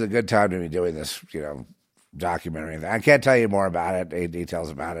 So this is a good time to be doing this, documentary. I can't tell you more about it, any details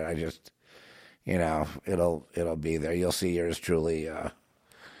about it. I just, it'll be there. You'll see yours truly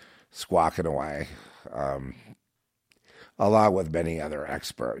squawking away, along with many other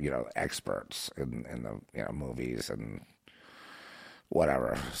experts in the movies and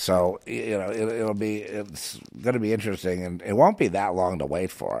whatever. So it's going to be interesting, and it won't be that long to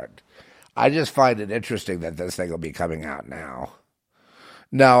wait for it. I just find it interesting that this thing will be coming out now.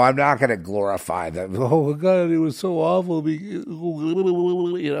 No, I'm not going to glorify them. Oh God, it was so awful.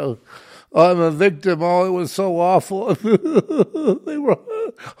 I'm a victim. Oh, it was so awful. They were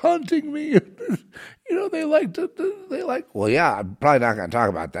hunting me. Well, yeah, I'm probably not going to talk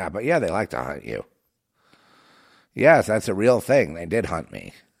about that, but yeah, they like to hunt you. Yes, that's a real thing. They did hunt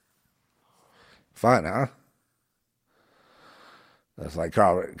me. Fun, huh? That's like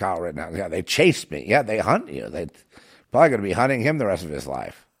Carl Rittenhouse. Yeah, they chased me. Yeah, they hunt you. They probably going to be hunting him the rest of his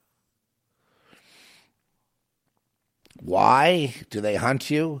life. Why do they hunt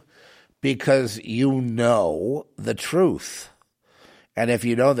you? Because you know the truth. And if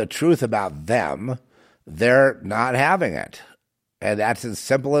you know the truth about them, they're not having it. And that's as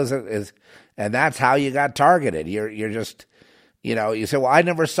simple as it is. And that's how you got targeted. You're just, you say, well, I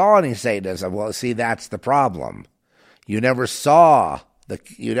never saw any Satanism. Well, see, that's the problem. You never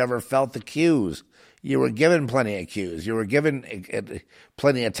you never felt the cues. You were given plenty of cues. You were given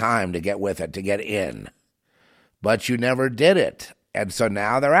plenty of time to get with it, to get in. But you never did it. And so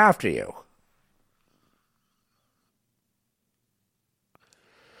now they're after you.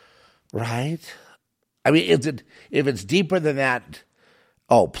 Right? I mean, if it's deeper than that,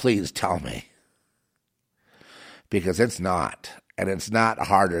 oh, please tell me. Because it's not. And it's not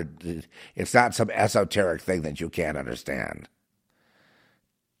harder. It's not some esoteric thing that you can't understand.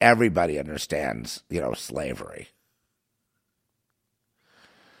 Everybody understands, slavery.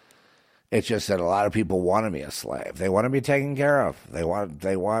 It's just that a lot of people want to be a slave. They want to be taken care of. They want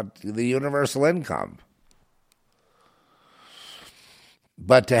the universal income.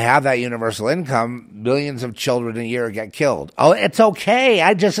 But to have that universal income, millions of children a year get killed. Oh, it's okay.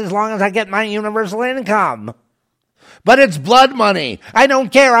 As long as I get my universal income. But it's blood money. I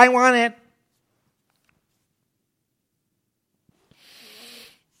don't care. I want it.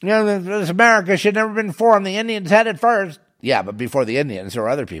 This America should never been formed. The Indians had it first. Yeah, but before the Indians, there were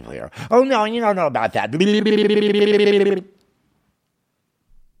other people here. Oh, no, you don't know about that.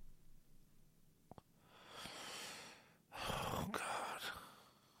 Oh, God.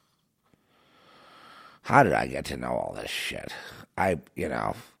 How did I get to know all this shit?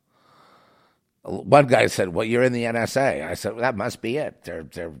 One guy said, well, you're in the NSA. I said, well, that must be it.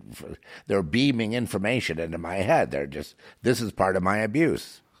 They're beaming information into my head. This is part of my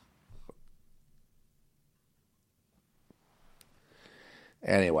abuse.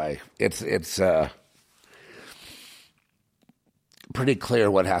 Anyway, it's pretty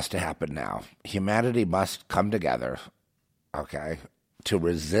clear what has to happen now. Humanity must come together, okay, to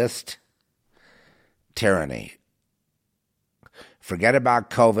resist tyranny. Forget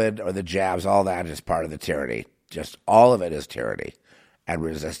about COVID or the jabs. All that is part of the tyranny. Just all of it is tyranny, and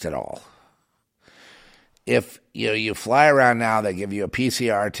resist it all. If you fly around now, they give you a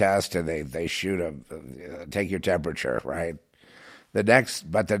PCR test and they take your temperature, right? Right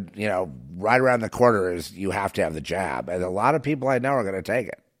around the corner is you have to have the jab. And a lot of people I know are going to take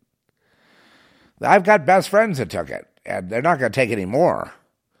it. I've got best friends that took it, and they're not going to take any more.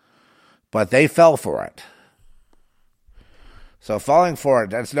 But they fell for it. So falling for it,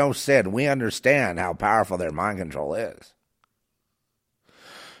 that's no sin. We understand how powerful their mind control is.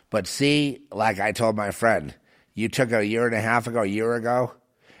 But see, like I told my friend, you took it a year ago,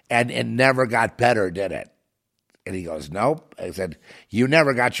 and it never got better, did it? And he goes, nope. I said, you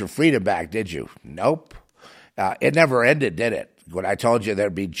never got your freedom back, did you? Nope. It never ended, did it? When I told you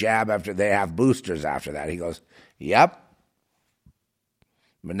there'd be jab after, they have boosters after that. He goes, yep.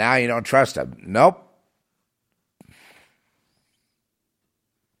 But now you don't trust them. Nope.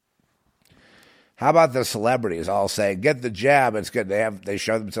 How about the celebrities all saying, get the jab, it's good. They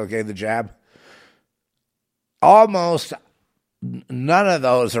show themselves getting the jab. Almost none of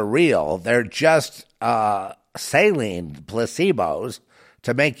those are real. They're just saline placebos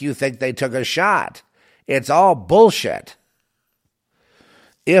to make you think they took a shot. It's all bullshit.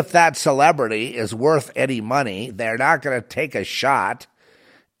 If that celebrity is worth any money, they're not going to take a shot,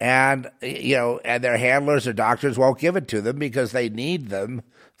 and their handlers or doctors won't give it to them because they need them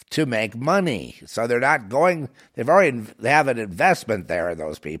to make money. So they're not going. They have an investment there in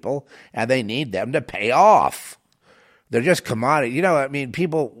those people, and they need them to pay off. They're just commodity.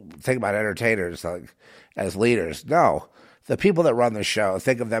 People think about entertainers as leaders. No, the people that run the show,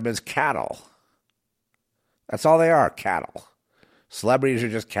 think of them as cattle. That's all they are, cattle. Celebrities are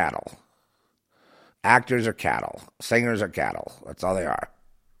just cattle. Actors are cattle. Singers are cattle. That's all they are.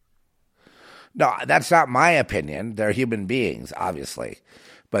 No, that's not my opinion. They're human beings, obviously.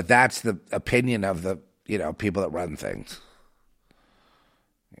 But that's the opinion of the, people that run things.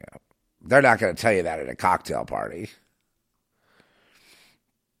 They're not going to tell you that at a cocktail party.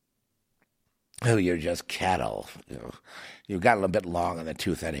 Oh, you're just cattle. You've got a little bit long in the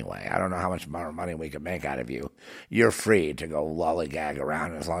tooth anyway. I don't know how much more money we can make out of you. You're free to go lollygag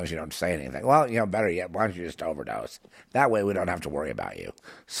around as long as you don't say anything. Well, better yet, why don't you just overdose? That way we don't have to worry about you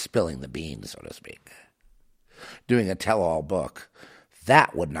spilling the beans, so to speak. Doing a tell-all book.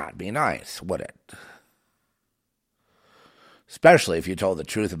 That would not be nice, would it? Especially if you told the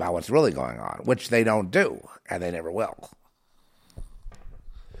truth about what's really going on, which they don't do, and they never will.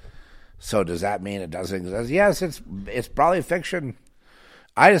 So does that mean it doesn't exist? Yes, it's probably fiction.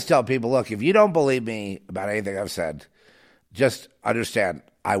 I just tell people, look, if you don't believe me about anything I've said, just understand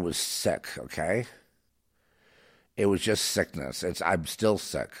I was sick, okay? It was just sickness. I'm still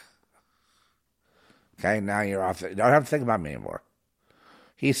sick. Okay, now you're off. You don't have to think about me anymore.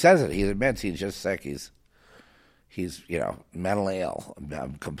 He says it. He admits he's just sick. He's mentally ill.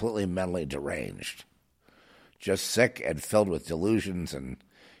 I'm completely mentally deranged. Just sick and filled with delusions, and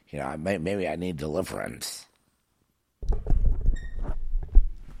maybe I need deliverance.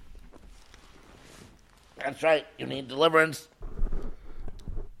 That's right. You need deliverance.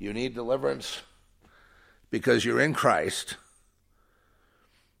 You need deliverance because you're in Christ.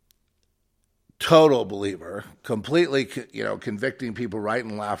 Total believer, completely, convicting people right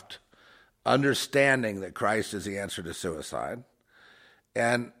and left, understanding that Christ is the answer to suicide,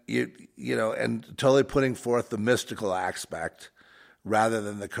 and and totally putting forth the mystical aspect rather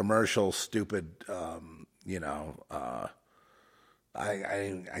than the commercial, stupid,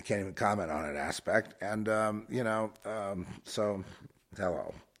 I can't even comment on an aspect. And, so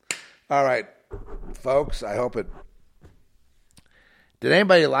hello. All right, folks, I hope it... Did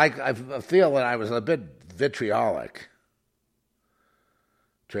anybody I feel that I was a bit vitriolic.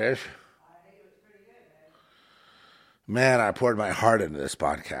 Trish? I think it was pretty good, man. Man, I poured my heart into this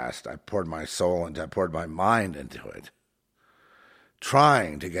podcast. I poured my soul into it. I poured my mind into it.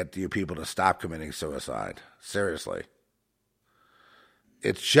 Trying to get you people to stop committing suicide. Seriously.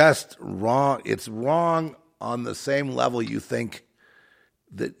 It's just wrong. It's wrong on the same level you think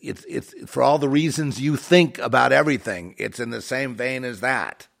that it's for all the reasons you think about everything. It's in the same vein as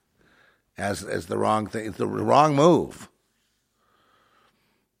that, as the wrong thing. It's the wrong move.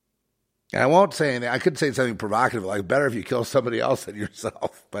 And I won't say anything. I could say something provocative, like better if you kill somebody else than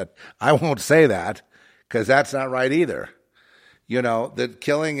yourself, but I won't say that because that's not right either. That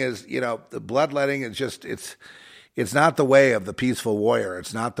killing is, the bloodletting is just, it's not the way of the peaceful warrior.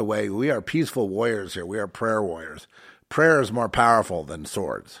 It's not the way. We are peaceful warriors here. We are prayer warriors. Prayer is more powerful than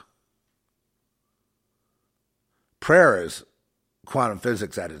swords. Prayer is quantum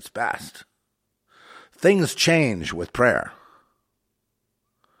physics at its best. Things change with prayer.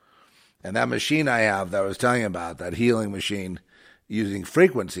 And that machine I have that I was telling you about, that healing machine using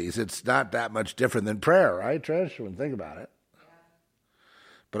frequencies, it's not that much different than prayer, right, Trish? When you think about it. Yeah.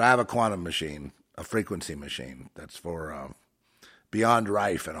 But I have a quantum machine, a frequency machine that's for beyond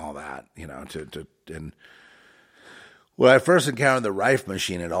Rife and all that, and when I first encountered the Rife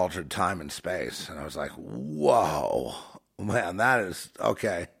machine, it altered time and space. And I was like, whoa, man, that is,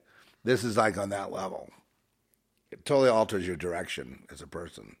 okay. This is like on that level. It totally alters your direction as a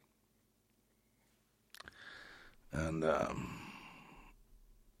person. And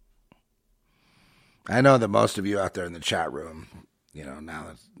I know that most of you out there in the chat room, now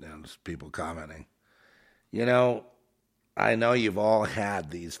there's people commenting, I know you've all had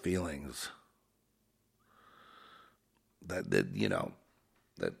these feelings.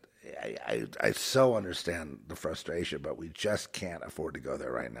 That I so understand the frustration, but we just can't afford to go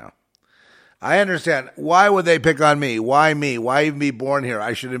there right now. I understand. Why would they pick on me? Why me? Why even be born here?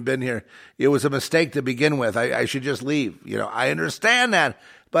 I shouldn't have been here. It was a mistake to begin with. I should just leave. I understand that,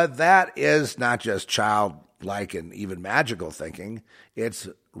 but that is not just childlike and even magical thinking. It's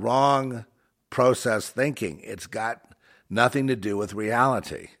wrong process thinking. It's got nothing to do with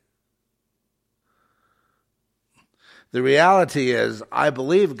reality. The reality is, I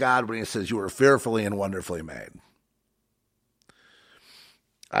believe God when he says you were fearfully and wonderfully made.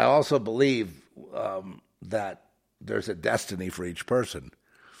 I also believe that there's a destiny for each person.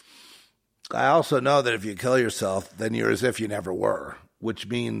 I also know that if you kill yourself, then you're as if you never were, which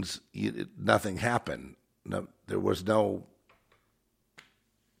means nothing happened. No, there was no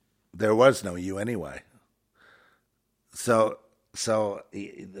you anyway. So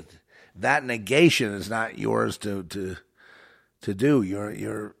that negation is not yours to do.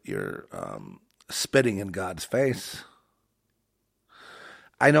 You're spitting in God's face.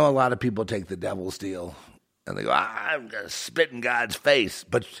 I know a lot of people take the devil's deal and they go, I'm going to spit in God's face.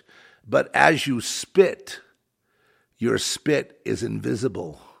 But as you spit, your spit is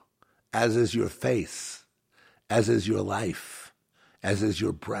invisible, as is your face, as is your life, as is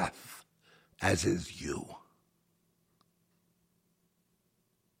your breath, as is you.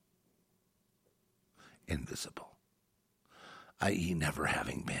 Invisible, i.e. never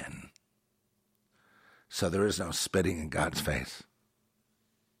having been. So there is no spitting in God's face.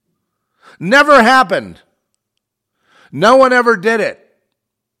 Never happened. No one ever did it.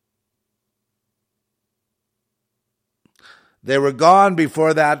 They were gone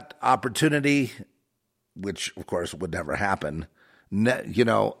before that opportunity, which of course would never happen,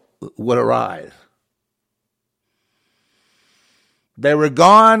 would arise. They were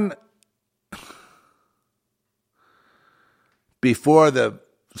gone before the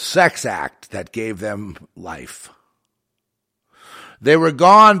sex act that gave them life. They were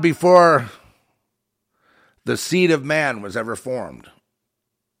gone before the seed of man was ever formed,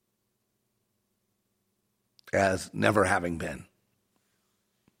 as never having been.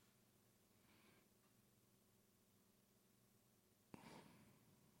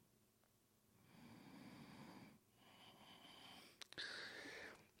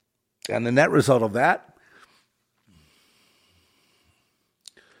 And the net result of that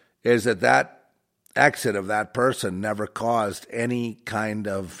is that exit of that person never caused any kind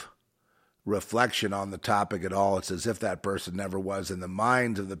of reflection on the topic at all. It's as if that person never was in the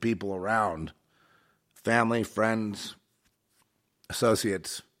minds of the people around, family, friends,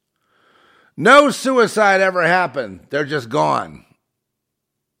 associates. No suicide ever happened. They're just gone.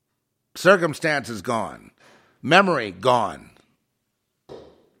 Circumstances gone. Memory gone.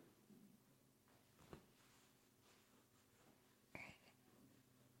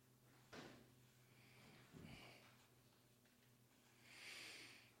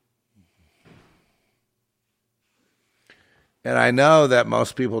 And I know that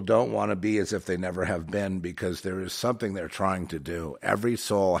most people don't want to be as if they never have been, because there is something they're trying to do. Every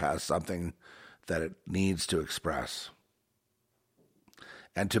soul has something that it needs to express.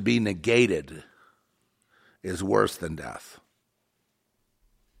 And to be negated is worse than death.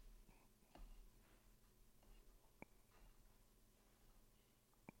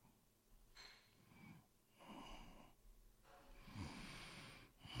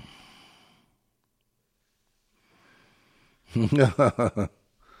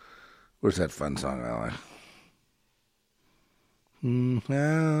 Where's that fun song I like?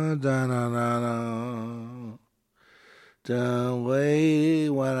 Don't wait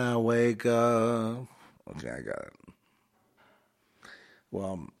when I wake up. Okay, I got it.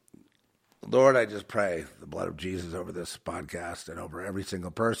 Well, Lord, I just pray the blood of Jesus over this podcast and over every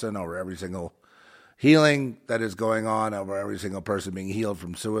single person, over every single healing that is going on, over every single person being healed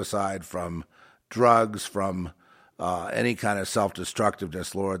from suicide, from drugs, from any kind of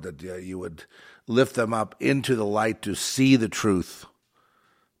self-destructiveness, Lord, that you would lift them up into the light to see the truth,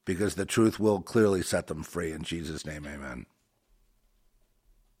 because the truth will clearly set them free. In Jesus' name, amen.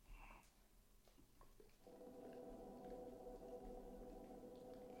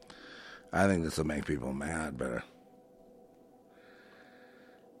 I think this will make people mad, but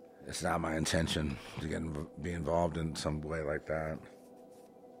it's not my intention to be involved in some way like that.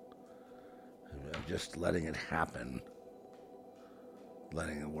 I'm just letting it happen,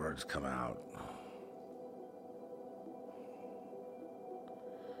 letting the words come out.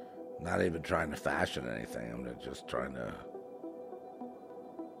 Not even trying to fashion anything. I'm just trying to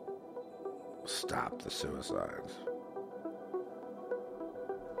stop the suicides.